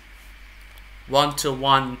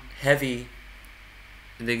one-to-one heavy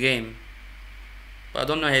in the game. But I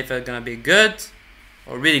don't know if it's gonna be good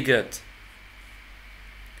or really good.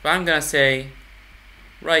 But I'm gonna say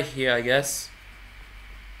right here, I guess.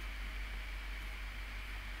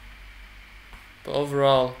 But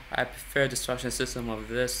overall, I prefer the destruction system of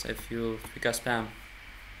this if you got spam.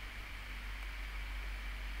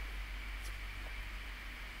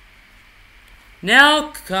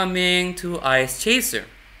 Now coming to Ice Chaser.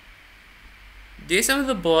 These are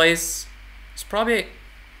the boys. It's probably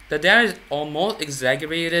the damage is almost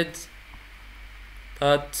exaggerated,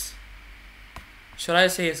 but should I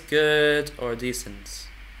say it's good or decent?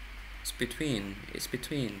 It's between.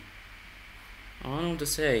 I don't know what to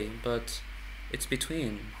say, but it's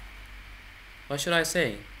between. What should I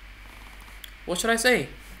say?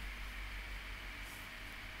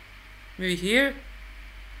 Maybe here?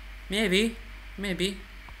 Maybe.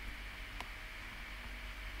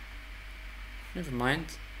 Never mind.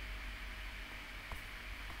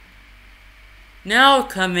 Now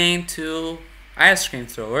coming to Ice Cream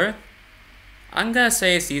Thrower. I'm gonna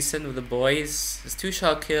say it's decent with the boys. It's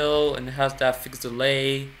 2-shot kill and it has that fixed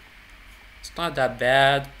delay. It's not that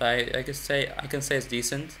bad, but I can say it's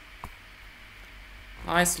decent.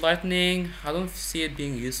 Ice Lightning, I don't see it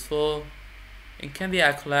being useful. It can be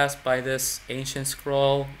outclassed by this Ancient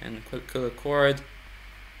Scroll and Quick Cord,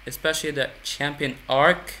 especially the Champion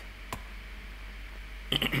Arc.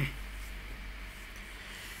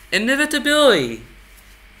 Inevitability.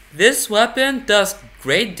 This weapon does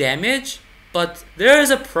great damage, but there is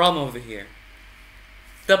a problem over here.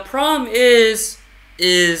 The problem is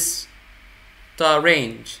the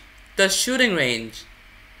range, the shooting range.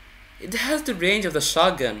 It has the range of the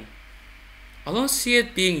shotgun. I don't see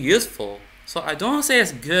it being useful. So I don't say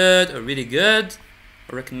it's good or really good,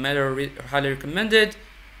 or recommended or highly recommended,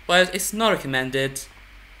 but it's not recommended.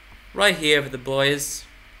 Right here with the boys.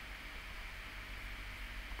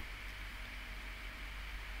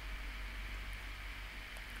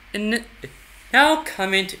 And now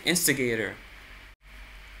coming to Instigator.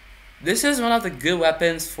 This is one of the good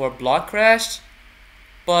weapons for block crash,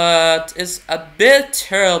 but it's a bit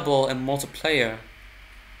terrible in multiplayer.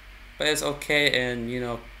 But it's okay in, you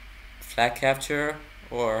know, flag capture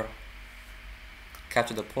or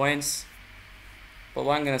capture the points. But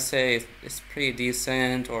what I'm gonna say is pretty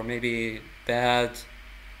decent or maybe bad.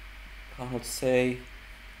 I don't know what to say.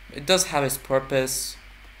 It does have its purpose.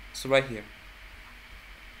 So right here.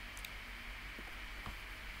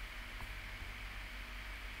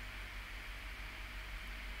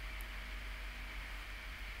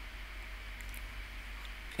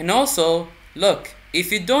 And also, look,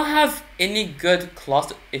 if you don't have any good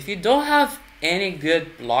cluster, if you don't have any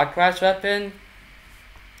good block crash weapon,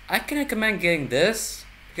 I can recommend getting this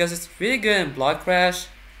because it's really good in block crash,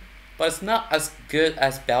 but it's not as good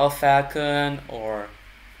as Battle Falcon, or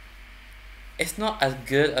it's not as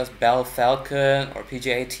good as Battle Falcon or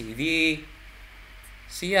PGA TV.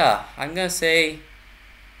 So yeah, I'm gonna say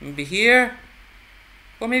maybe here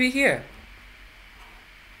or maybe here.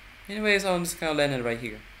 Anyways, I'm just gonna land it right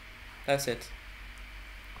here. That's it.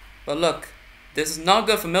 But look, this is not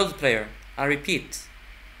good for multiplayer. I repeat,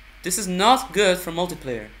 this is not good for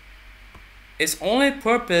multiplayer. Its only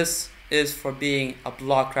purpose is for being a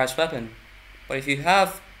block crash weapon. But if you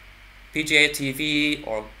have PGA TV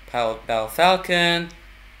or Battle Falcon,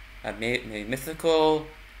 maybe mythical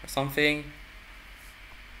or something.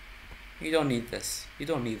 You don't need this. You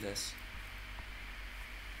don't need this.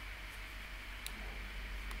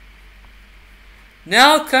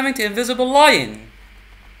 Now coming to Invisible Lion.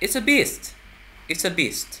 It's a beast. It's a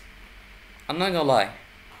beast. I'm not gonna lie.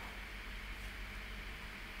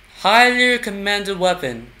 Highly recommended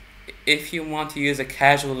weapon if you want to use it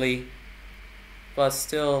casually, but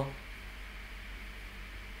still,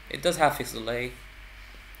 it does have fixed delay.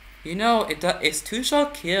 You know, it's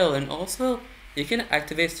 2-shot kill, and also you can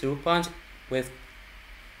activate Super Punch with.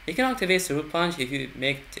 You can activate Super Punch if you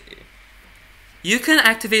make. You can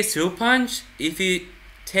activate Super Punch if you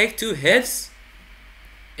take 2 hits,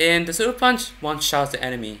 and the Super Punch one-shots the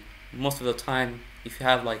enemy most of the time if you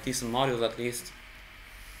have like decent modules at least.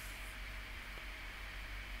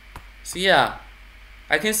 So yeah,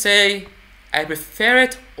 I can say I prefer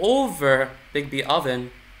it over Big B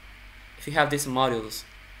Oven if you have decent modules.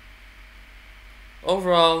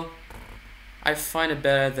 Overall, I find it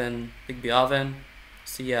better than Big B Oven.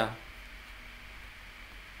 So yeah.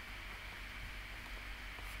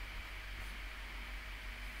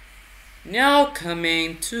 Now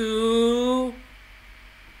coming to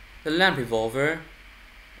the Lamp Revolver.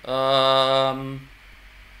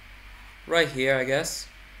 Right here, I guess.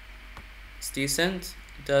 It's decent.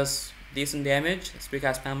 It does decent damage. It's pretty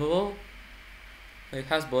spammable. It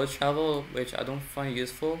has bullet travel, which I don't find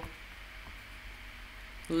useful.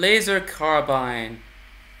 Laser Carbine.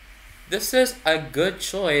 This is a good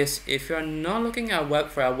choice if you're not looking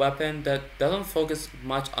at for a weapon that doesn't focus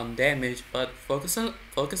much on damage, but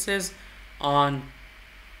focuses on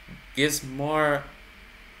gives more.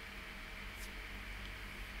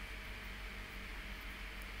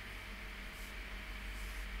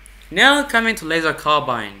 Now coming to Laser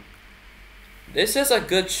Carbine. This is a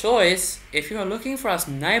good choice if you are looking for a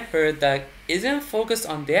sniper that isn't focused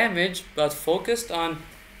on damage but focused on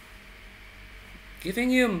giving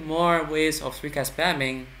you more ways of 3-cast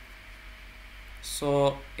spamming.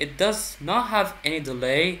 So it does not have any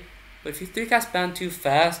delay, but if you 3-cast spam too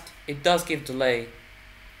fast, it does give delay.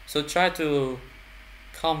 So try to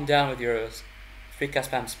calm down with your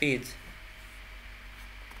 3-cast spam speed.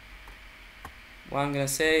 What I'm gonna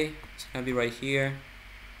say, it's gonna be right here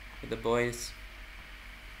with the boys.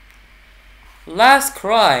 Last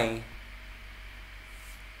Cry.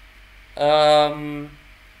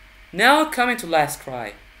 Now coming to Last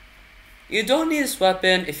Cry. You don't need this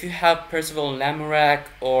weapon if you have Percival Lamorak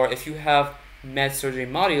or if you have Med Surgery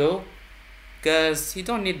module, because you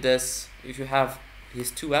don't need this if you have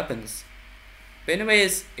these 2 weapons. But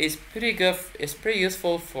anyways, it's pretty good. It's pretty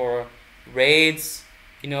useful for raids.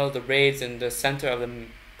 You know, the raids in the center of the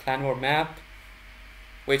clan war map,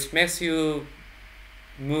 which makes you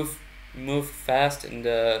move fast in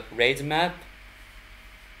the raid map.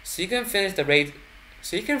 So you can finish the raid.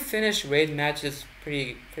 So you can finish raid matches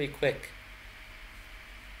pretty quick.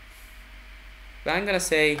 But I'm gonna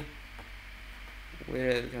say,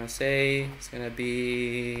 it's gonna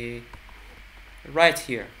be right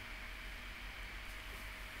here.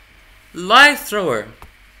 Light Thrower.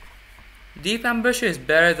 Deep Ambusher is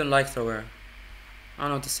better than Light Thrower. I don't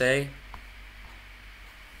know what to say.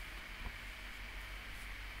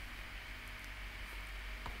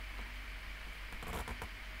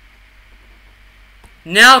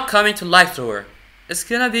 Now coming to Light Thrower. It's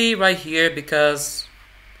gonna be right here because,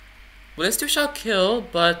 well, it's 2-shot kill,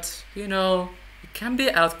 but you know, it can be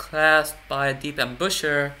outclassed by a Deep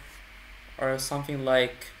Ambusher or something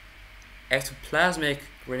like Ectoplasmic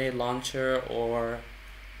Grenade Launcher or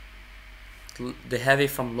the heavy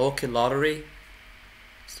from Loki Lottery.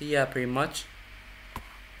 So yeah, pretty much.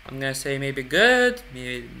 I'm gonna say maybe good,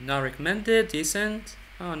 maybe not recommended, decent,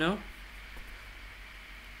 I don't know.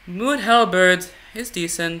 Moon Halberd is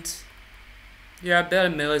decent. There are better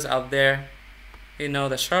melees out there. You know,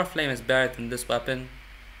 the Sharp Flame is better than this weapon.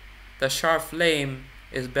 The Sharp Flame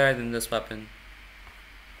is better than this weapon.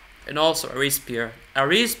 And also a Spear.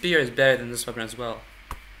 A Spear is better than this weapon as well.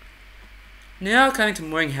 Now coming to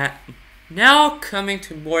Mooring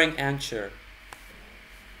Anchor.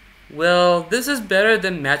 Well, this is better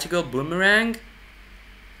than Magical Boomerang.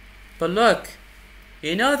 But look,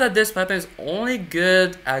 you know that this weapon is only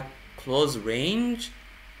good at close range,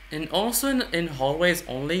 and also in hallways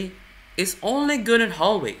only. It's only good in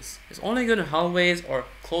hallways. It's only good in hallways or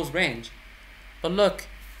close range. But look,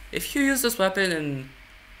 if you use this weapon in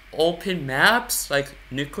open maps like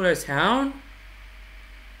Nuclear Town,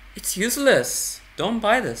 it's useless. Don't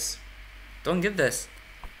buy this. Don't get this.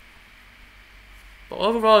 But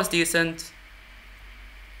overall, it's decent.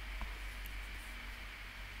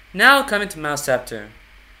 Now coming to Mouse Scepter.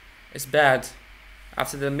 It's bad.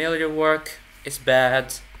 After the melee work, it's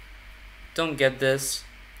bad. Don't get this.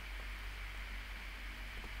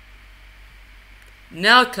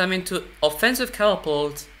 Now coming to offensive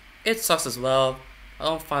catapult, it sucks as well. I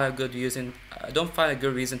don't find a good reason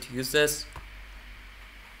to use this.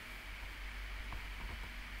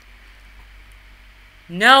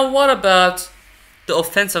 Now what about the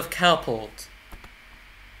offensive catapult?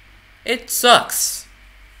 It sucks.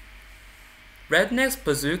 Redneck's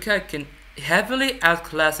bazooka can heavily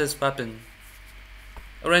outclass this weapon.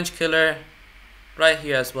 Orange killer, right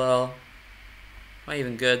here as well. Not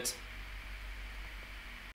even good.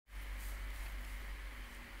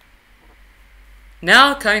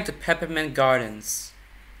 Now coming to Peppermint Gardens.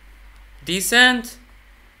 Decent.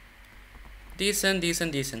 It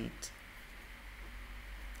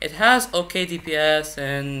has okay DPS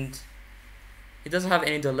and it doesn't have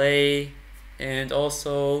any delay, and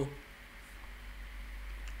also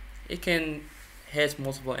it can hit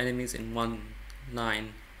multiple enemies in one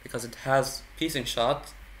line because it has piercing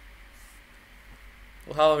shot.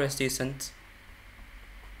 Well, however, it's decent.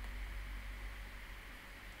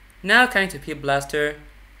 Now coming to P Blaster.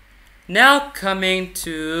 Now coming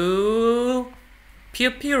to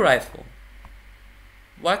Pew Pew Rifle.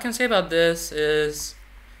 What I can say about this is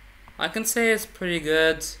I can say it's pretty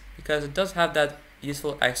good because it does have that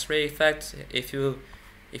useful X-ray effect. If you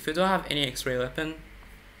don't have any X-ray weapon,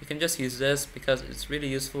 you can just use this because it's really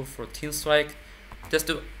useful for team strike, just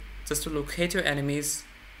to locate your enemies.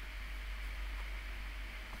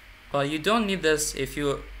 But you don't need this if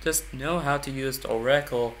you just know how to use the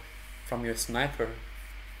Oracle from your sniper.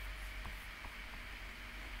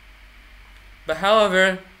 But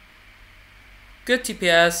however, good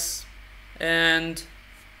TPS, and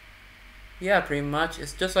yeah, pretty much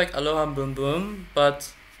it's just like Aloha Boom Boom,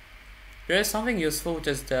 but there is something useful, which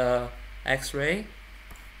is the X-ray,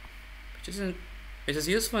 which is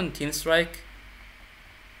useful in team strike.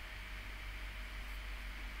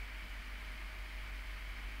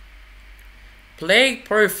 Plague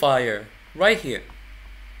Purifier, right here.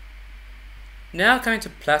 Now coming to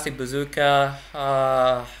Plastic Bazooka,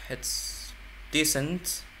 it's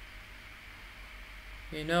decent.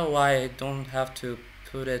 You know why I don't have to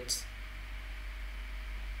put it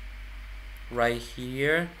right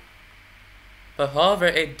here. But however,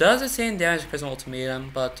 it does the same damage as Crystal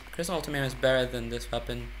Ultimatum, but Crystal Ultimatum is better than this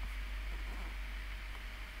weapon.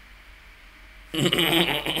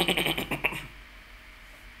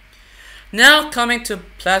 Now coming to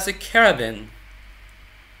Plastic Carabin.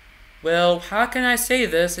 Well, how can I say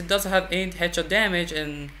this? It doesn't have any headshot damage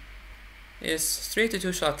and it's 3 to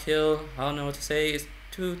 2 shot kill. I don't know what to say. It's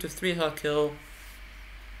 2 to 3 shot kill,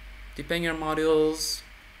 depending on modules.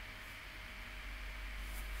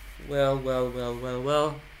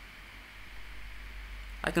 Well.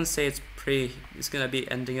 I can say it's gonna be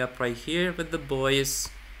ending up right here with the boys,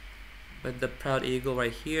 with the Proud Eagle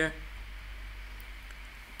right here.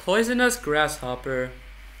 Poisonous Grasshopper,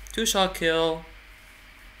 2 shot kill.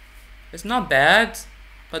 It's not bad,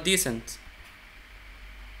 but decent.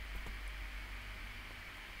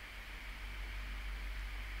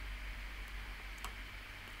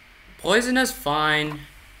 Poisonous Fine.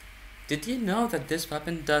 Did you know that this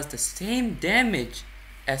weapon does the same damage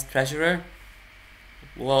as Treasurer?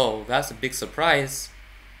 Whoa, that's a big surprise.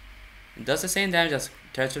 It does the same damage as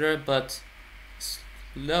Treasurer, but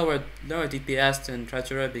lower DPS than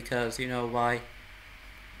Treasurer, because you know why?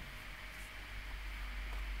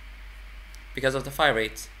 Because of the fire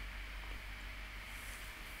rate.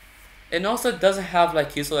 It also doesn't have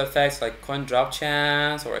like useful effects like coin drop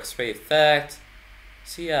chance or X-ray effect.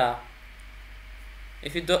 So yeah,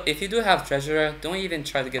 if you do have Treasurer, don't even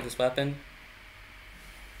try to get this weapon.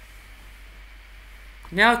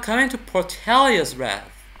 Now coming to Portalia's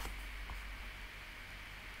Wrath.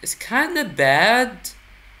 It's kinda bad,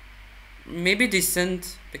 maybe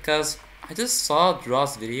decent, because I just saw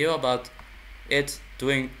Draw's video about it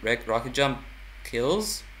doing rocket jump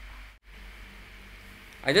kills.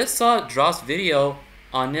 I just saw Draw's video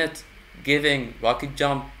on it giving rocket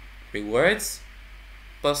jump rewards,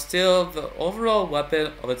 but still the overall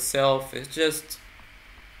weapon of itself is just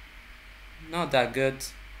not that good.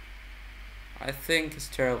 I think it's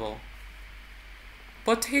terrible.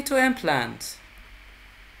 Potato Implant.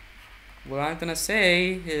 What I'm gonna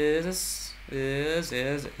say is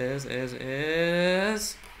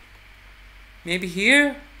maybe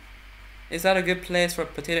here? Is that a good place for a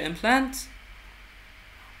Potato Implant?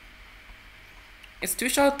 It's 2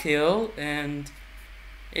 shot kill and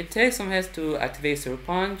it takes some hits to activate Super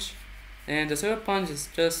Punch, and the Super Punch is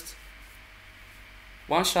just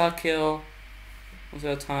 1 shot kill most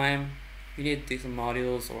of the time. You need decent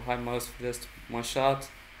modules or high modules for this one shot.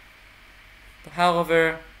 But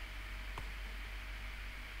however,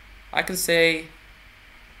 I can say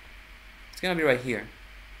it's gonna be right here.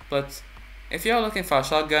 But if you're looking for a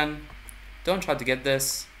shotgun, don't try to get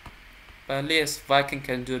this. But at least Viking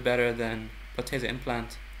can do it better than Potato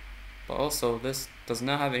Implant. But also, this does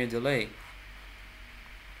not have any delay.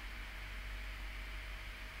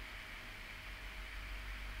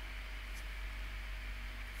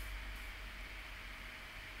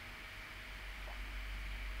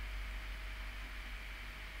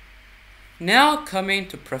 Now coming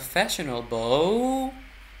to professional bow.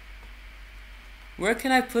 Where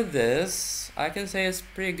can I put this? I can say it's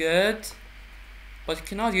pretty good, but you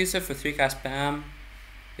cannot use it for 3-cast spam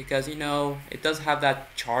because you know it does have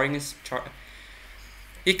that charring.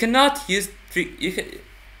 You cannot use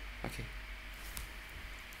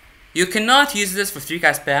You cannot use this for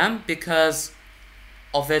 3-cast spam because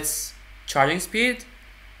of its charging speed.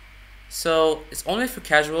 So it's only for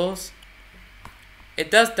casuals. It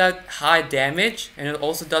does that high damage and it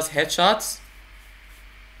also does headshots,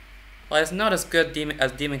 but it's not as good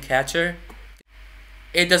as Demon Catcher.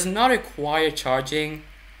 It does not require charging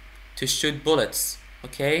to shoot bullets,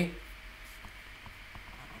 okay?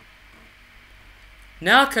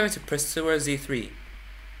 Now coming to Pursuer Z3.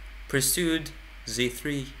 Pursued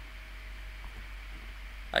Z3.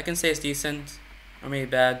 I can say it's decent or maybe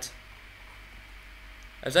bad.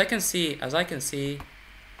 As I can see,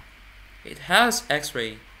 it has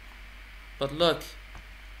X-ray, but look,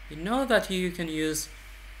 you know that you can use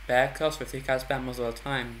backups for 3-cast spam most of the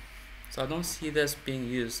time, so I don't see this being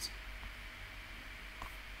used.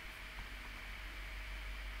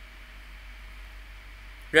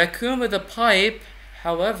 Raccoon with a pipe,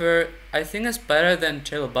 however, I think it's better than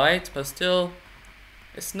Trilobite, but still,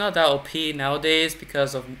 it's not that OP nowadays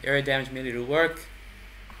because of area damage melee to work.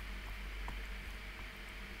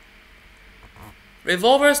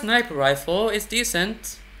 Revolver sniper rifle is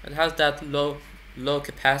decent. It has that low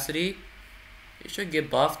capacity. It should get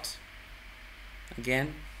buffed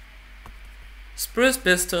again. Spruce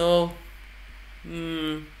pistol,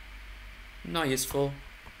 not useful.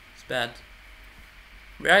 It's bad.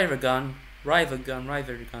 River gun.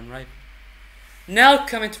 Now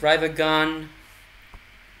coming to River gun.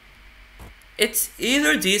 It's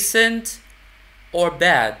either decent or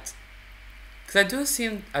bad. Cause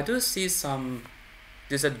I do see some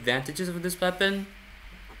disadvantages of this weapon.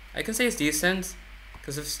 I can say it's decent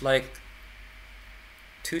because it's like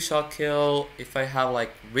 2-shot kill if I have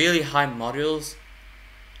like really high modules,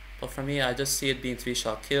 but for me I just see it being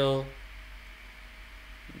 3-shot kill.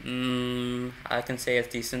 I can say it's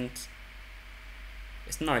decent.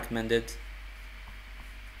 It's not recommended,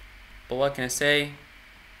 but what can I say?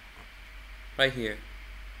 Right here.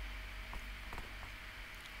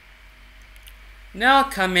 Now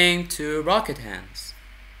coming to rocket hands.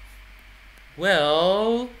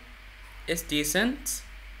 Well, it's decent.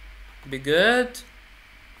 Be good.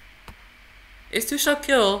 It's 2-shot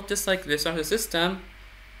kill, just like this other system.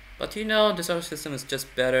 But you know, this other system is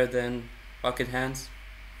just better than rocket hands.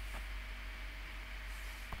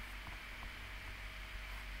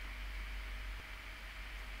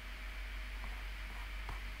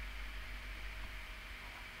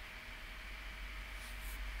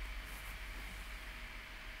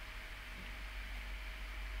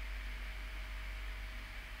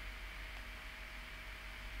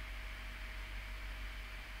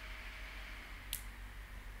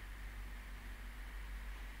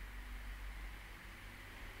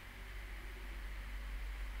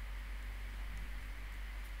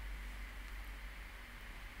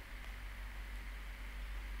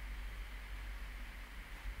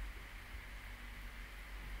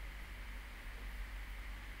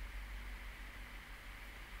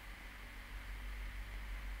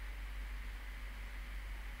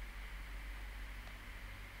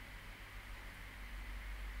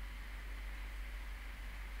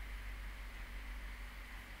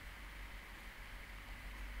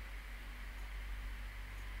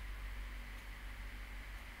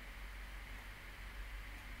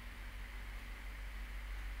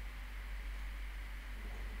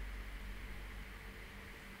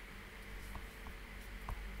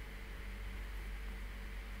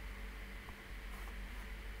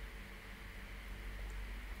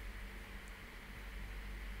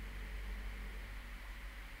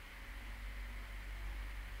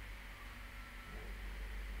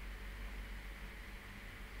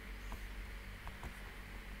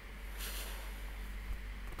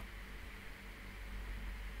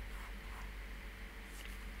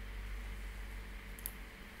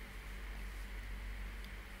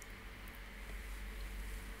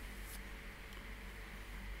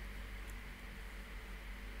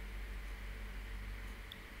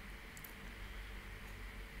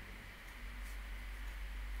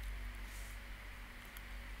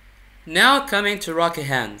 Now coming to Rocket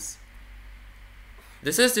Hands.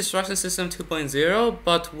 This is Destruction System 2.0,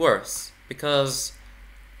 but worse, because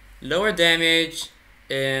lower damage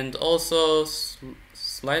and also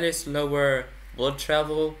slightly slower bullet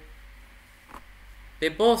travel. They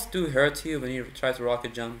both do hurt you when you try to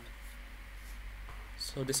rocket jump.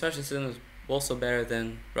 So Destruction System is also better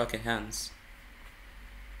than Rocket Hands.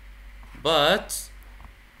 But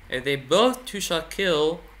if they both two-shot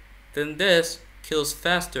kill, then this kills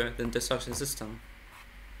faster than Destruction System.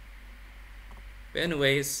 But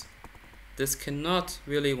anyways, this cannot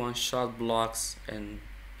really one-shot blocks and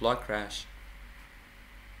block crash.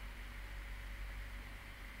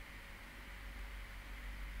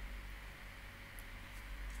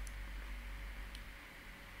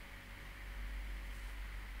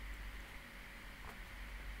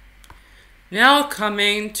 Now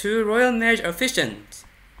coming to Royal Mage Efficient.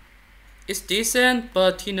 It's decent,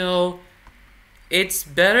 but you know, it's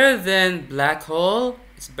better than Black Hole.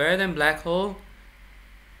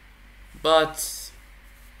 But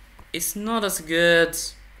it's not as good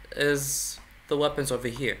as the weapons over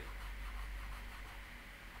here.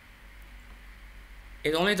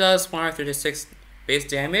 It only does 136 base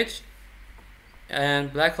damage,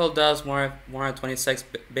 and Black Hole does 126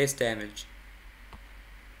 base damage.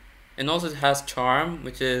 And also it has Charm,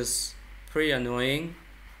 which is pretty annoying.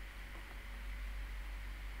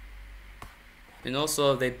 And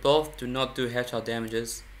also they both do not do headshot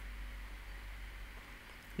damages.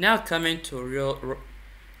 Now coming to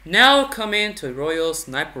Royal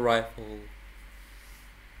Sniper Rifle.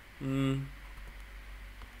 An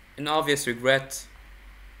obvious regret.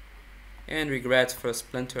 And regret for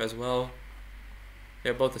Splinter as well.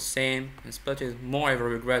 They're both the same, and Splinter is more of a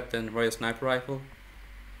regret than Royal Sniper Rifle.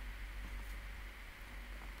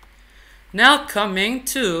 Now coming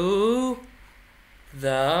to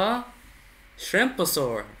the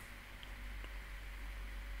Shrimposaur.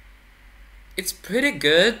 It's pretty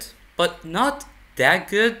good, but not that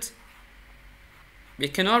good.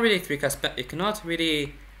 It cannot really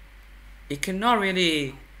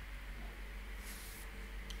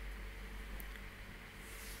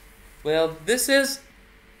well, this is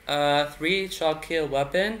a 3-shot kill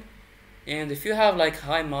weapon, and if you have like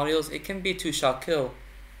high modules, it can be 2-shot kill.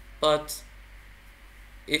 But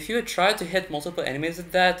if you try to hit multiple enemies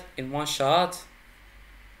with that in one shot,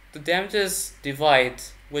 the damages divide,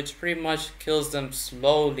 which pretty much kills them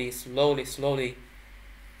slowly.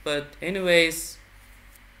 But anyways,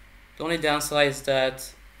 the only downside is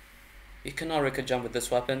that you cannot rocket jump with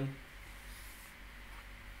this weapon.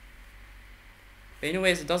 But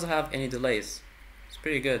anyways, it doesn't have any delays. It's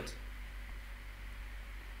pretty good.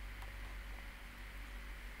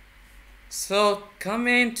 So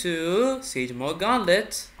coming to Siege Mode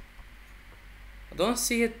Gauntlet, I don't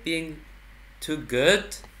see it being too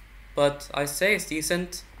good, but I say it's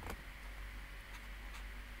decent.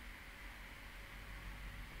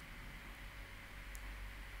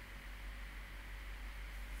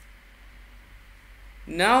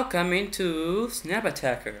 Now coming to Snap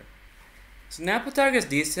Attacker. Snap Attacker is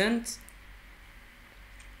decent.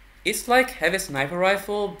 It's like heavy sniper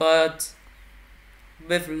rifle, but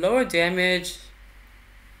with lower damage,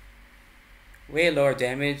 way lower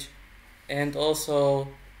damage, and also,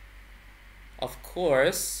 of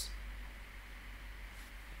course,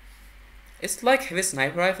 it's like heavy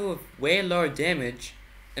sniper rifle with way lower damage,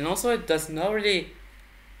 and also it does not really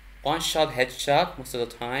one-shot headshot most of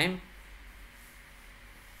the time.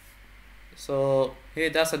 So here,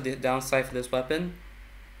 that's a downside for this weapon.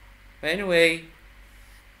 But anyway,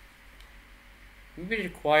 it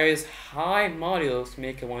requires high modules to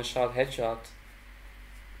make a one-shot headshot.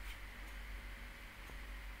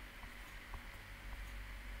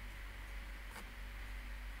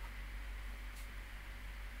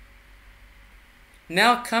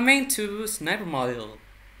 Now coming to Sniper module.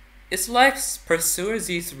 It's like Pursuer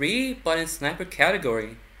Z3 but in Sniper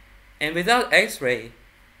category, and without X-ray.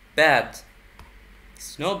 Bad.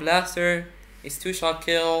 Snow Blaster is 2-shot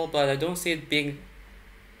kill, but I don't see it being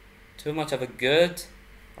too much of a good.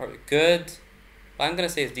 But I'm gonna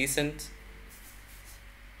say it's decent.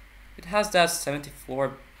 It has that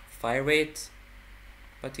 74 fire rate,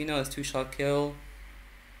 but you know it's 2-shot kill,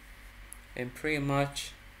 and pretty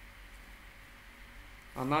much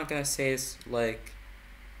I'm not gonna say it's like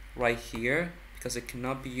right here because it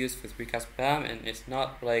cannot be used with recast spam, and it's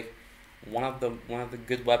not like one of the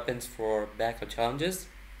good weapons for backup challenges.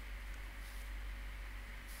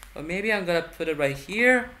 But maybe I'm gonna put it right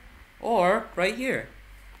here or right here.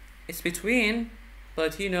 It's between,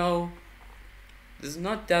 but you know, it's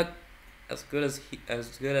not that as good as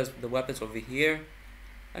the weapons over here.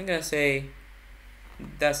 I'm gonna say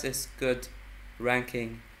That's its good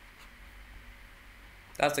ranking.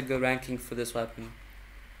 That's a good ranking for this weapon.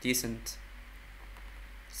 Decent.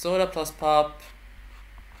 Soda plus pop.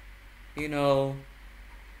 You know,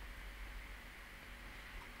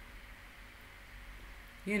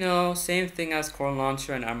 same thing as Corn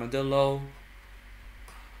Launcher and Armadillo.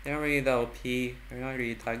 They're not really that OP. They're not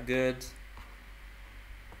really that good.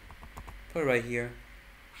 Put it right here.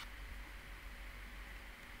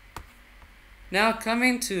 Now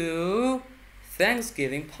coming to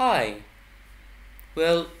Thanksgiving pie.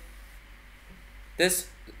 Well, this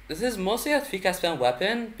is mostly a 3-cast spam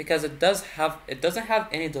weapon because it doesn't have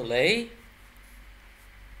any delay.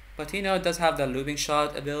 But it does have the looping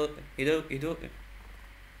shot ability.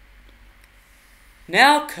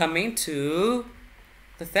 Now coming to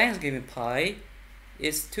the Thanksgiving pie,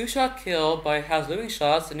 it's 2-shot kill, but it has looping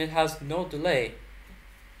shots and it has no delay.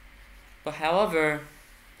 But however,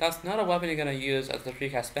 that's not a weapon you're gonna use as a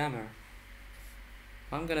 3-cast spammer.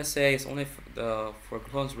 I'm gonna say it's only for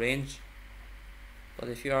close range. But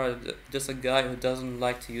if you are just a guy who doesn't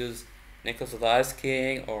like to use Nicholas of the Ice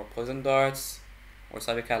King or Poison Darts or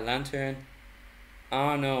Cybercat Lantern,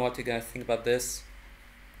 I don't know what you're gonna think about this.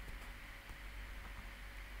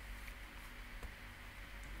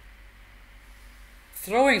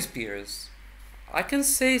 Throwing spears. I can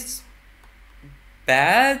say it's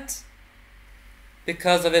bad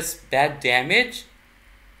because of its bad damage.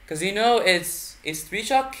 Because it's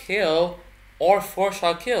 3-shot kill or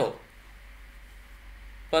 4-shot kill.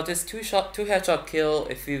 But it's 2 headshot kill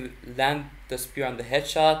if you land the spear on the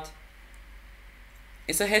headshot.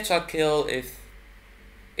 It's a headshot kill if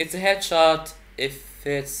it's a headshot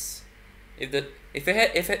it's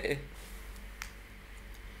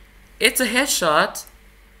a headshot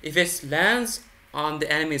if it lands on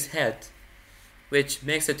the enemy's head, which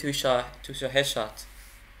makes a 2-shot headshot.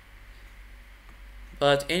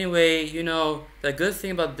 But anyway, the good thing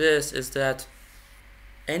about this is that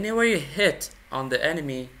anywhere you hit on the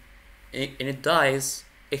enemy and it dies,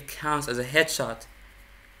 it counts as a headshot.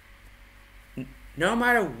 No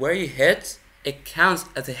matter where you hit, it counts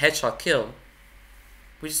as a headshot kill,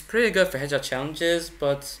 which is pretty good for headshot challenges.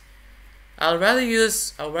 But I would rather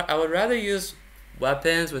use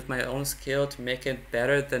weapons with my own skill to make it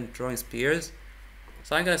better than throwing spears.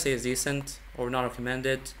 So I'm gonna say it's decent or not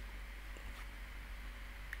recommended.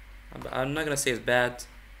 I'm not gonna say it's bad.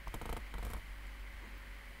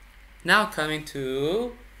 Now coming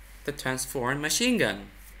to the transformed machine gun.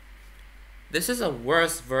 This is a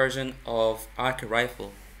worse version of arc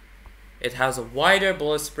rifle. It has a wider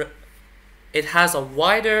bullet spread. It has a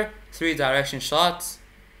wider 3-direction shots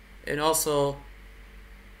and also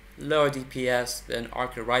lower DPS than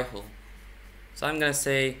arc rifle. So I'm gonna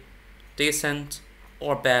say decent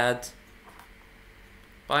or bad.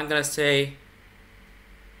 But I'm gonna say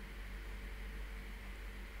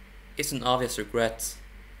it's an obvious regret.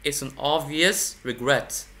 It's an obvious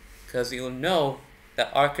regret because you'll know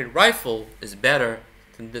that arcade rifle is better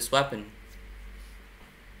than this weapon.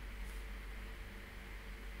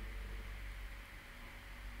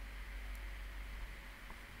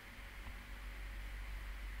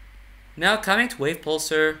 Now coming to Wave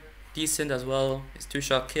Pulsar, decent as well. It's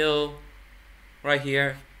 2-shot kill right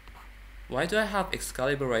here. Why do I have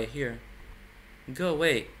Excalibur right here? Go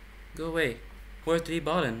away. Go away. Where's delete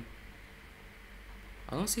button?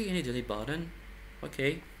 I don't see any delete button.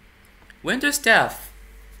 Okay. Winter Staff.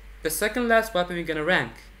 The second last weapon we're gonna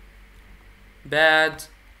rank. Bad.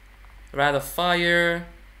 Wrath of Fire.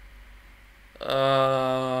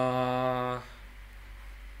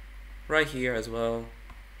 Right here as well.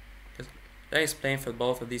 Let me explain for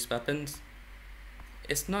both of these weapons.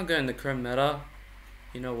 It's not good in the current meta.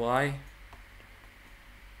 You know why?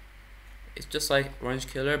 It's just like Orange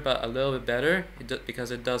Killer, but a little bit better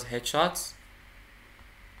because it does headshots.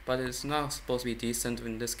 But it's not supposed to be decent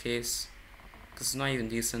in this case, because it's not even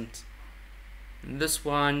decent. And this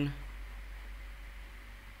one,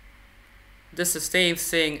 this is the same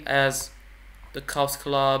thing as the Cops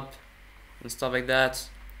Club and stuff like that.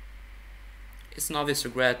 It's an obvious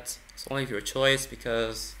regret. It's only your choice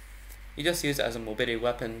because you just use it as a mobility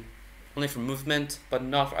weapon, only for movement, but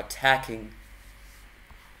not for attacking.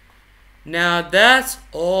 Now that's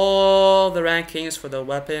all the rankings for the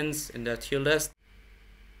weapons in the tier list.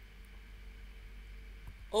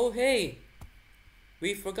 Oh hey,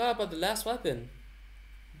 we forgot about the last weapon.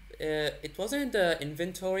 It wasn't in the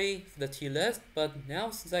inventory for the tier list, but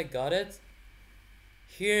now since I got it,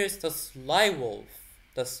 here's the Sly Wolf.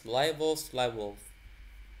 The Sly Wolf.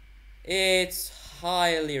 It's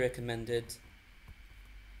highly recommended.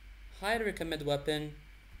 Highly recommended weapon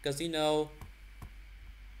because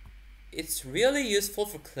it's really useful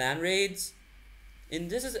for clan raids, and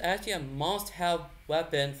this is actually a must-have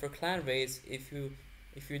weapon for clan raids if you're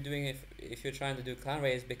trying to do clan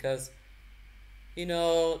raids, because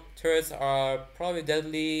turrets are probably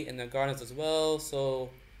deadly in the gardens as well. So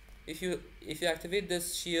if you activate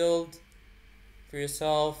this shield for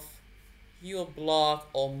yourself, you'll block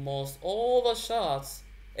almost all the shots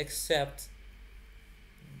except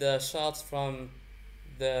the shots from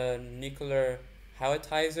the nuclear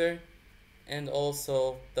howitzer and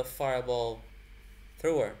also the fireball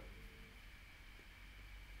thrower.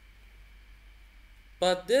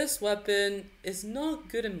 But this weapon is not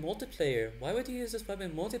good in multiplayer. Why would you use this weapon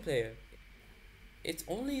in multiplayer? It's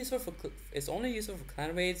only useful for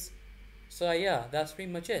clan raids. So yeah, that's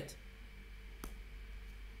pretty much it.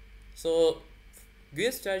 So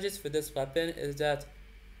good strategies for this weapon is that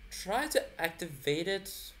try to activate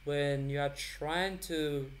it when you are trying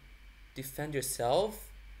to defend yourself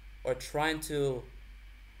or trying to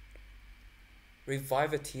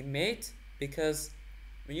revive a teammate, because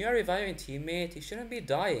when you are reviving a teammate, you shouldn't be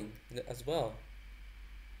dying as well.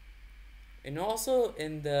 And also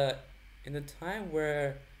in the time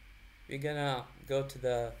where you're gonna go to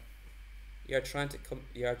the you are trying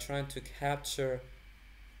to capture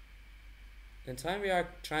in time we are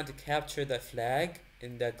trying to capture the flag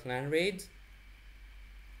in the clan raid,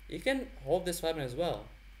 you can hold this weapon as well.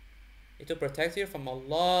 It will protect you from a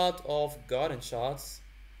lot of garden shots,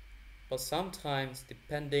 but sometimes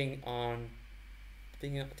depending on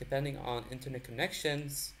internet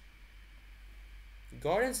connections,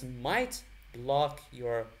 gardens might block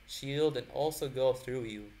your shield and also go through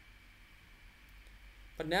you.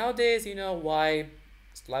 But nowadays, you know why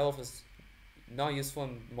Sly Wolf is not useful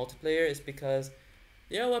in multiplayer is because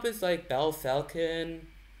there are weapons like Battle Falcon.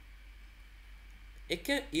 It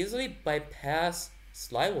can easily bypass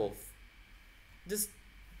Sly Wolf.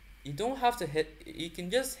 You don't have to hit. You can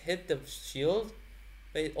just hit the shield,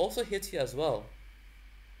 but it also hits you as well.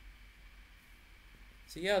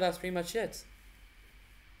 So yeah, that's pretty much it.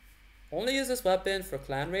 Only use this weapon for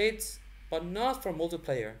clan raids, but not for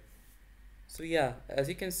multiplayer. So yeah, as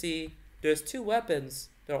you can see, there's two weapons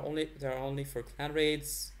that are only for clan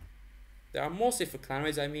raids. They are mostly for clan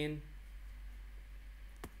raids, I mean.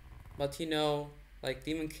 But like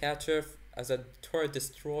Demon Catcher as a turret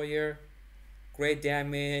destroyer, great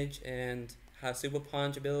damage and has super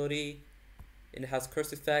punch ability, and it has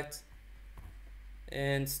curse effect.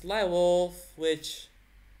 And Sly Wolf, which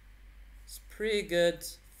is pretty good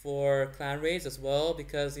for clan raids as well,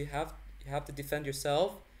 because you have to defend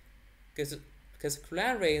yourself, because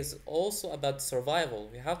clan raids is also about survival.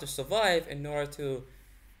 You have to survive in order to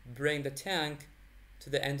bring the tank to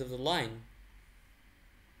the end of the line,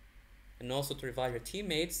 and also to revive your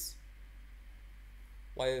teammates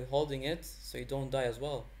while you're holding it so you don't die as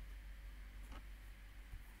well.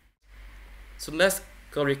 So let's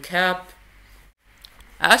go recap.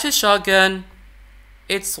 Ash's shotgun,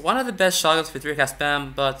 it's one of the best shotguns for 3-cast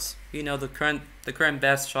spam, but the current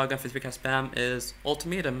best shotgun for 3-cast spam is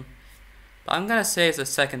Ultimatum. But I'm gonna say it's the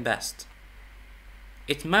second best.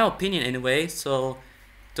 It's my opinion anyway, so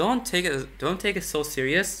don't take it so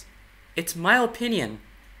serious. It's my opinion.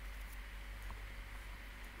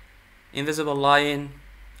 Invisible Lion,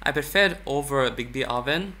 I prefer it over Big B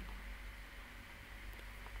Oven.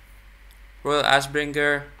 Royal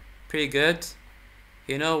Ashbringer, pretty good.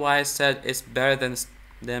 You know why I said it's better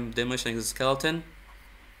than Demolition Exoskeleton?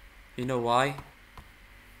 You know why?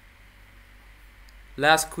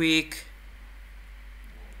 Last Queek,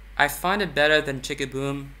 I find it better than Chicky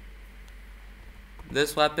Boom.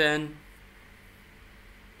 This weapon,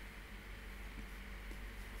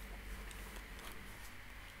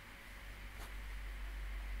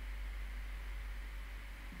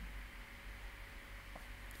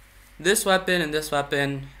 and this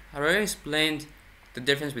weapon, I already explained the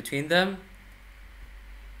difference between them.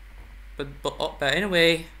 But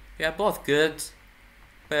anyway, they are both good.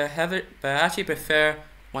 But I actually prefer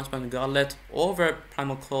One Punch Gauntlet over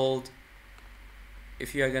Primal Cold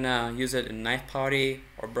if you are gonna use it in Knife Party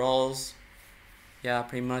or Brawls. Yeah,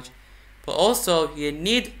 pretty much. But also, you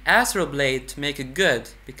need Astral Blade to make it good,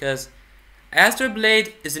 because Astral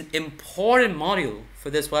Blade is an important module for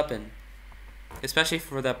this weapon, especially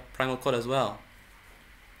for the Primal Cold as well,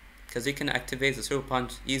 because you can activate the Super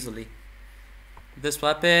Punch easily. This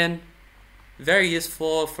weapon, very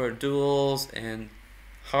useful for duels and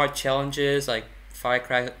hard challenges like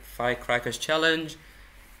Firecrackers Challenge.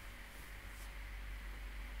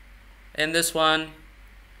 And this one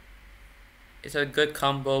is a good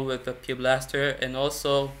combo with the P Blaster, and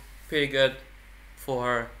also pretty good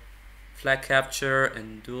for flag capture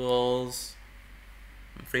and duels.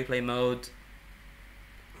 free play mode.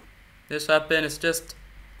 This weapon is just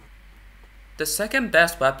the second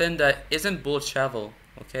best weapon that isn't bullet travel,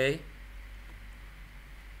 okay?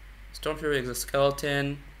 Stormtrooper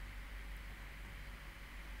exoskeleton.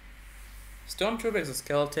 Stormtrooper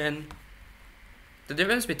exoskeleton. The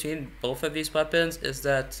difference between both of these weapons is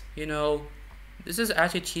that, you know, this is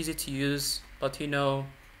actually cheesy to use, but you know,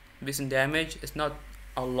 decent damage. It's not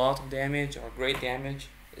a lot of damage or great damage.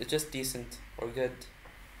 It's just decent or good.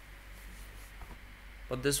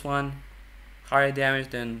 But this one, higher damage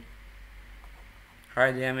than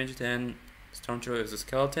Stormtrooper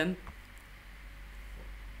exoskeleton.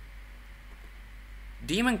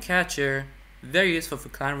 Demon Catcher, very useful for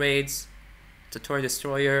clan raids. It's a toy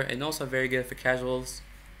destroyer and also very good for casuals.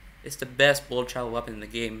 It's the best bullet travel weapon in the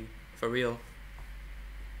game, for real.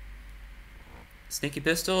 Sneaky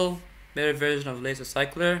Pistol, better version of Laser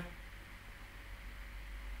Cycler.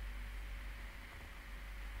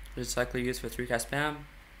 Laser Cycler used for 3-cast spam.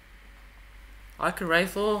 Archer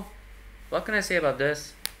Rifle, what can I say about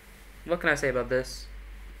this?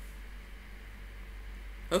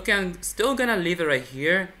 Okay, I'm still gonna leave it right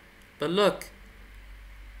here, but look,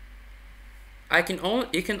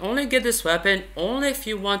 you can only get this weapon only if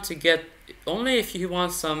you want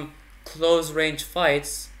some close range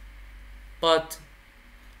fights. But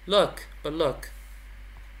look,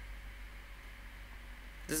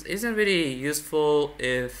 this isn't really useful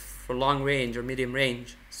if for long range or medium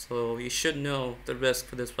range, so you should know the risk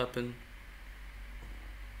for this weapon.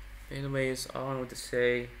 Anyways, I don't know what to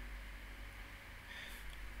say.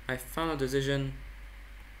 My final decision.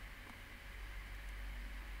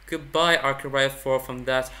 Goodbye Archer Rifle from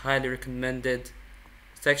that highly recommended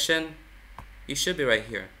section. You should be right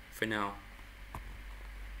here for now.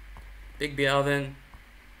 Big B Oven.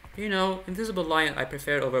 You know, Invisible Lion I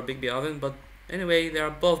prefer over Big B Oven, but anyway, they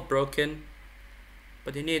are both broken.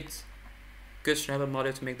 But you need good Scrabble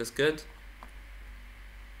model to make this good.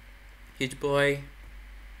 Huge Boy.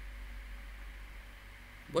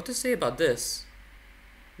 What to say about this?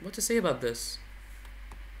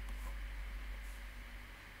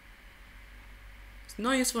 It's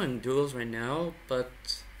not useful in duels right now,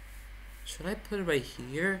 but should I put it right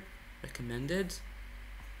here? Recommended?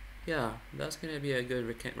 Yeah, that's gonna be a good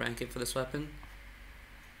ranking for this weapon.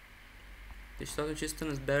 The shotgun system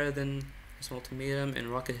is better than this ultimatum and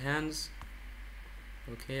rocket hands.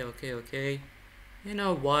 Okay. You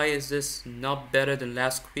know, why is this not better than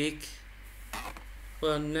last week?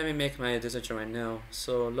 Well, let me make my decision right now.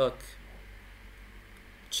 So look,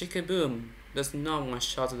 Chickaboom does not one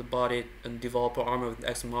shot to the body and developer armor with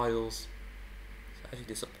X modules. It's actually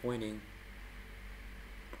disappointing.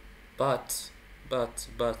 But what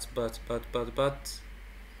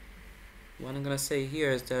I'm gonna say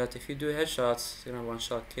here is that if you do headshots, you're gonna one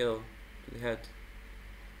shot kill to the head.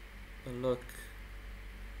 But look,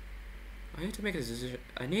 I need to make a decision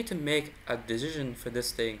for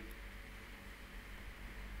this thing.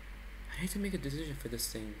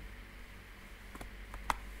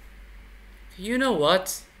 You know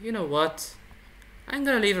what? I'm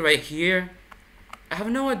gonna leave it right here. I have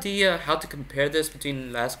no idea how to compare this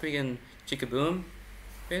between last week and Chickaboom.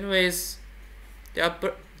 Anyways, they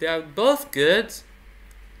are both good,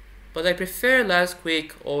 but I prefer last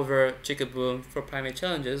week over Chickaboom for primary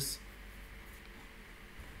challenges.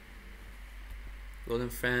 Golden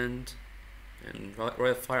Friend and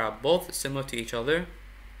Royal Fire are both similar to each other,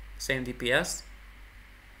 same DPS.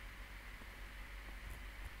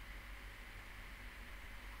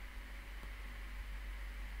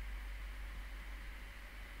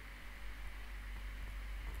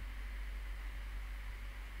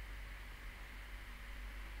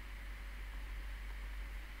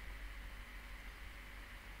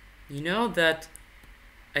 You know that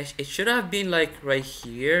it should have been like right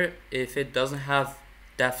here if it doesn't have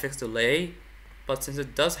that fixed delay, but since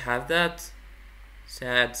it does have that,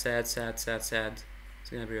 sad. It's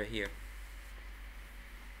gonna be right here.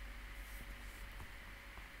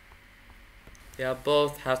 Yeah,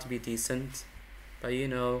 both have to be decent, but you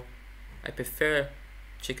know, I prefer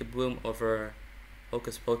Chickaboom over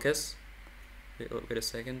Hocus Pocus. Wait a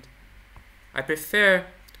second. I prefer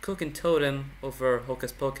Cooking Totem over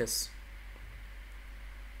Hocus Pocus.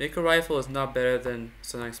 Maker Rifle is not better than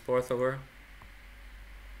Sonic Spore Thrower.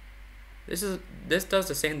 This does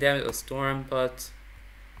the same damage as Storm, but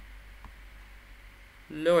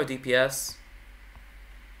lower DPS.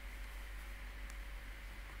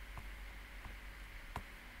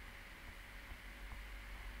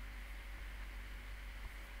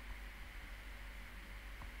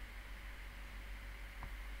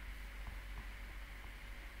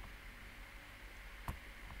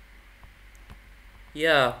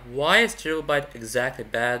 Yeah, why is Trilobite exactly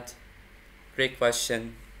bad? Great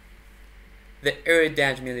question. The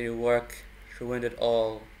aerodynamic military work ruined it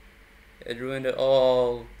all. It ruined it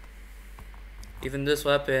all. Even this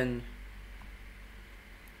weapon,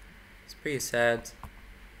 it's pretty sad.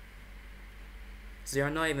 They are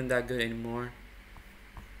not even that good anymore.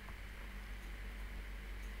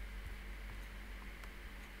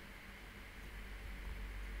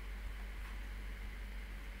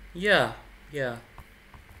 Yeah, yeah.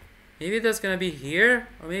 Maybe that's gonna be here,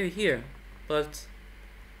 or maybe here. But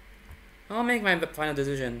I'll make my final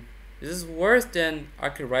decision. This is worse than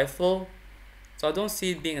arcade rifle, so I don't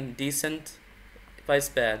see it being indecent, but it's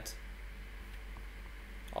bad.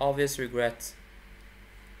 Obvious regret.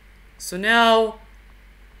 So now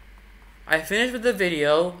I finished with the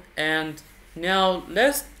video, and now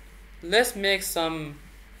let's make some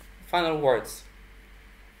final words.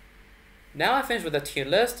 Now I finished with the tier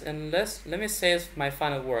list, and let me say my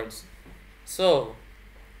final words. So,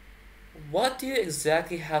 what do you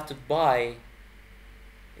exactly have to buy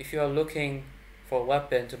if you are looking for a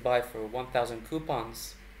weapon to buy for 1,000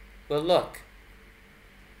 coupons? Well, look.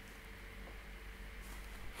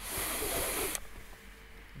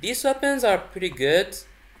 These weapons are pretty good.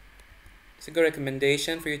 It's a good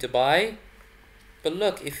recommendation for you to buy. But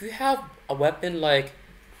look, if you have a weapon like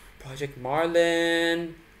Project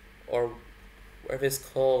Marlin, or whatever it's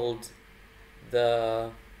called, the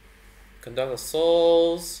Conduct of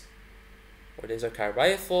Souls, or the arcade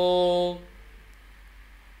rifle,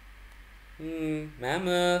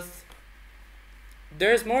 Mammoth.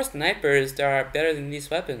 There's more snipers that are better than these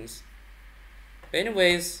weapons. But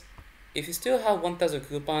anyways, if you still have 1,000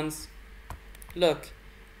 coupons, look,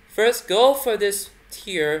 first go for this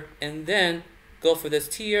tier, and then go for this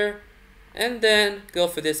tier, and then go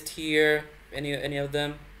for this tier, any of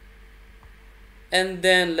them, and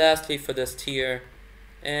then lastly for this tier.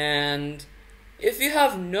 And if you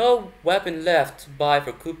have no weapon left to buy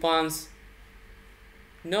for coupons,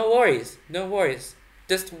 no worries, no worries.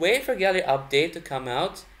 Just wait for gallery update to come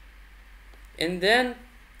out, and then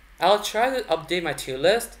I'll try to update my tier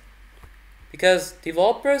list, because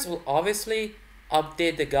developers will obviously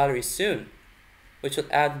update the gallery soon, which will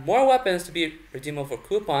add more weapons to be redeemable for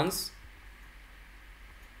coupons.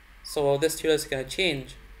 So this tier list is going to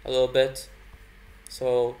change a little bit.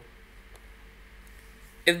 So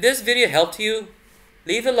if this video helped you,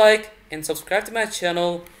 leave a like and subscribe to my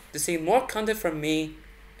channel to see more content from me.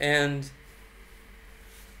 And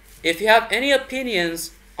if you have any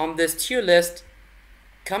opinions on this tier list,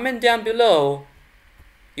 comment down below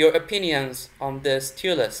your opinions on this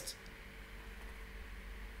tier list.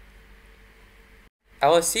 I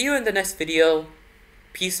will see you in the next video.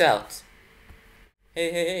 Peace out.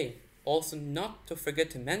 Hey. Also, not to forget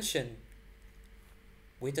to mention,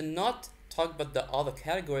 we did not talk about the other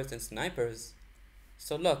categories in snipers.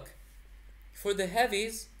 So look, for the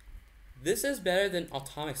heavies, this is better than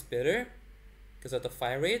Atomic Spitter because of the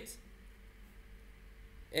fire rate.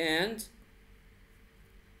 And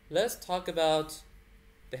let's talk about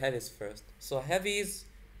the heavies first. So heavies,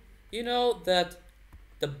 you know that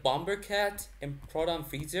the Bomber Cat and Proton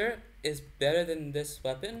Freezer is better than this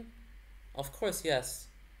weapon? Of course, yes,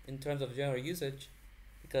 in terms of general usage,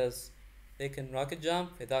 because they can rocket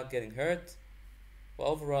jump without getting hurt. But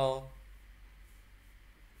overall,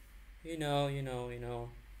 you know,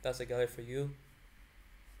 that's a guy for you.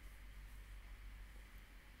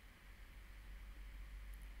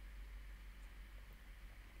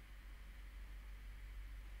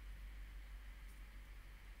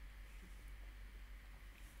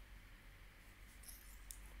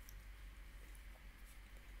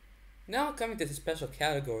 Now coming to the special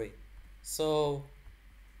category. So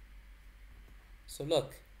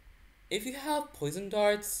look, if you have poison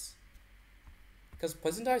darts, because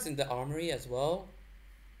poison darts in the armory as well,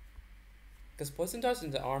 you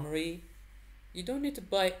don't need to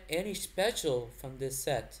buy any special from this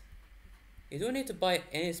set. You don't need to buy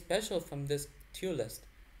any special from this tier list.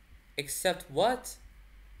 Except what?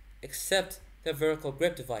 Except the vertical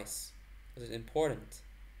grip device, which is important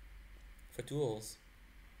for duels.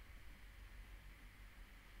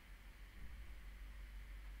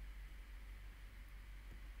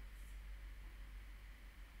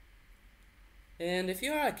 And if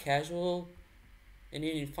you are a casual and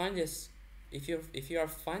you find this, if you are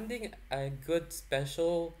finding a good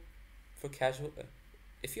special for casual,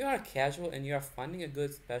 if you are a casual and you are finding a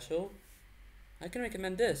good special, I can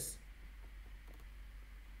recommend this.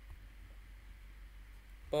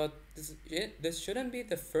 But this shouldn't be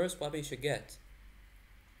the first weapon you should get.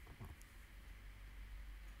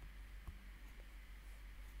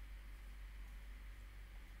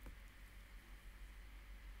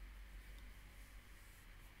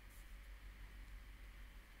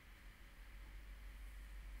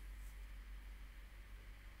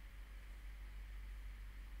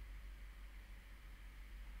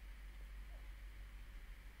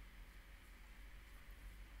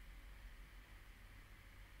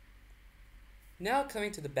 Now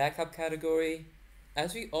coming to the backup category,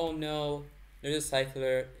 as we all know, Nerdy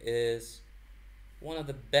Cycler is one of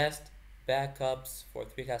the best backups for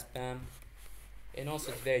 3-cast spam, and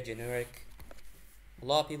also it's very generic. A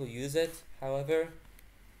lot of people use it, however,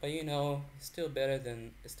 but you know, it's still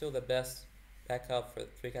the best backup for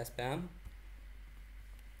 3-cast spam.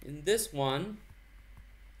 In this one,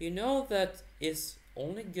 you know that it's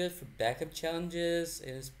only good for backup challenges,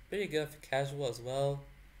 and it's pretty good for casual as well,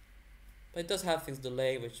 but it does have fixed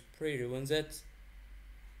delay, which pretty ruins it.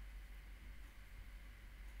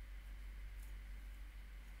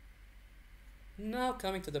 Now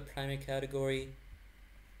coming to the primary category,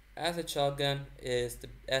 Acid Shotgun is the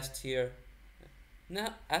S tier.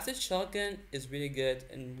 Now Acid Shotgun is really good,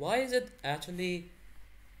 and why is it actually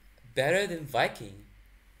better than Viking?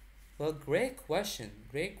 Well, great question.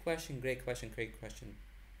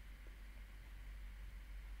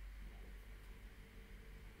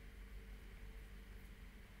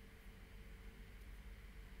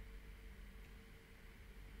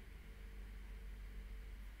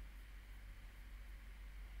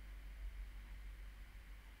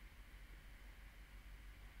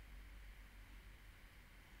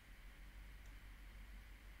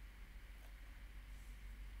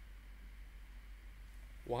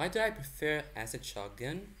 Why do I prefer Acid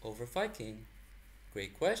Shotgun over Viking?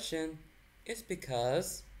 Great question. It's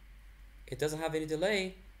because it doesn't have any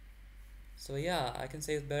delay. So yeah, I can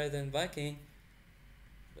say it's better than Viking.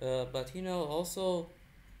 But you know, also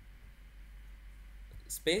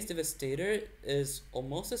Space Devastator is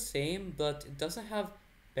almost the same, but it doesn't have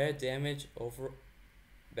better damage overall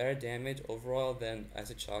than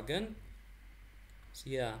Acid Shotgun. So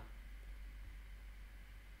yeah.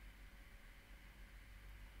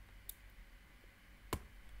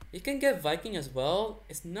 You can get Viking as well.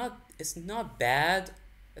 It's not bad.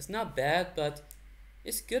 It's not bad, but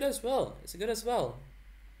it's good as well.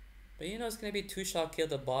 But you know, it's gonna be 2-shot kill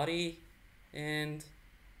the body and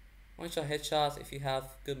 1-shot headshots if you have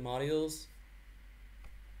good modules.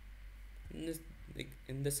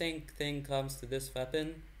 And the same thing comes to this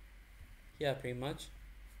weapon. Yeah, pretty much.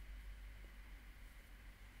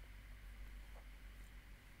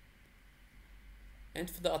 And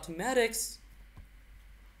for the automatics,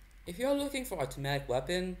 if you're looking for automatic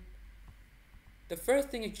weapon, the first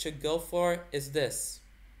thing you should go for is this.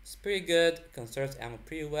 It's pretty good, conserves ammo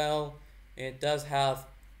pretty well, and it does have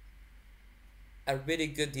a really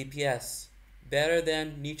good DPS, better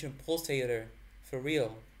than Neutron Pulsator, for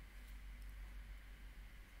real.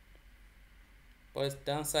 But its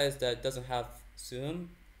downside is that it doesn't have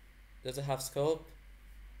zoom, doesn't have scope,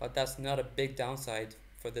 but that's not a big downside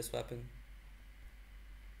for this weapon.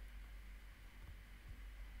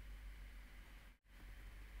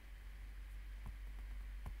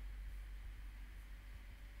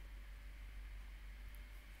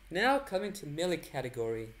 Now coming to melee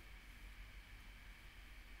category.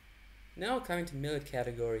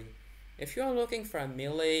 If you're looking for a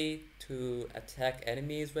melee to attack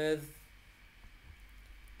enemies with,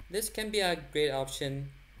 this can be a great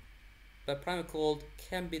option, but Primal Cold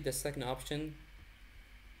can be the second option.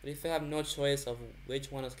 But if you have no choice of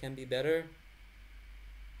which one can be better,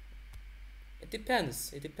 it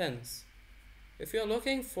depends. If you're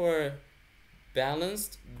looking for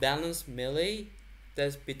balanced melee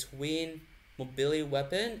that's between mobility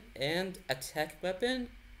weapon and attack weapon,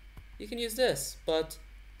 you can use this. But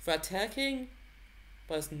for attacking,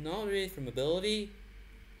 but it's not really for mobility,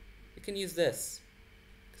 you can use this,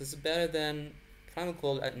 because it's better than Primal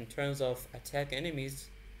Cold in terms of attack enemies.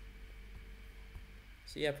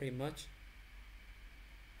 So yeah, pretty much.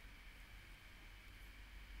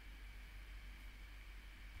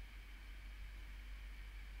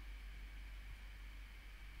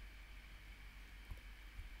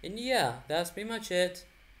 And yeah, that's pretty much it.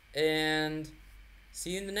 And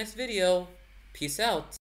see you in the next video. Peace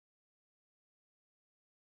out.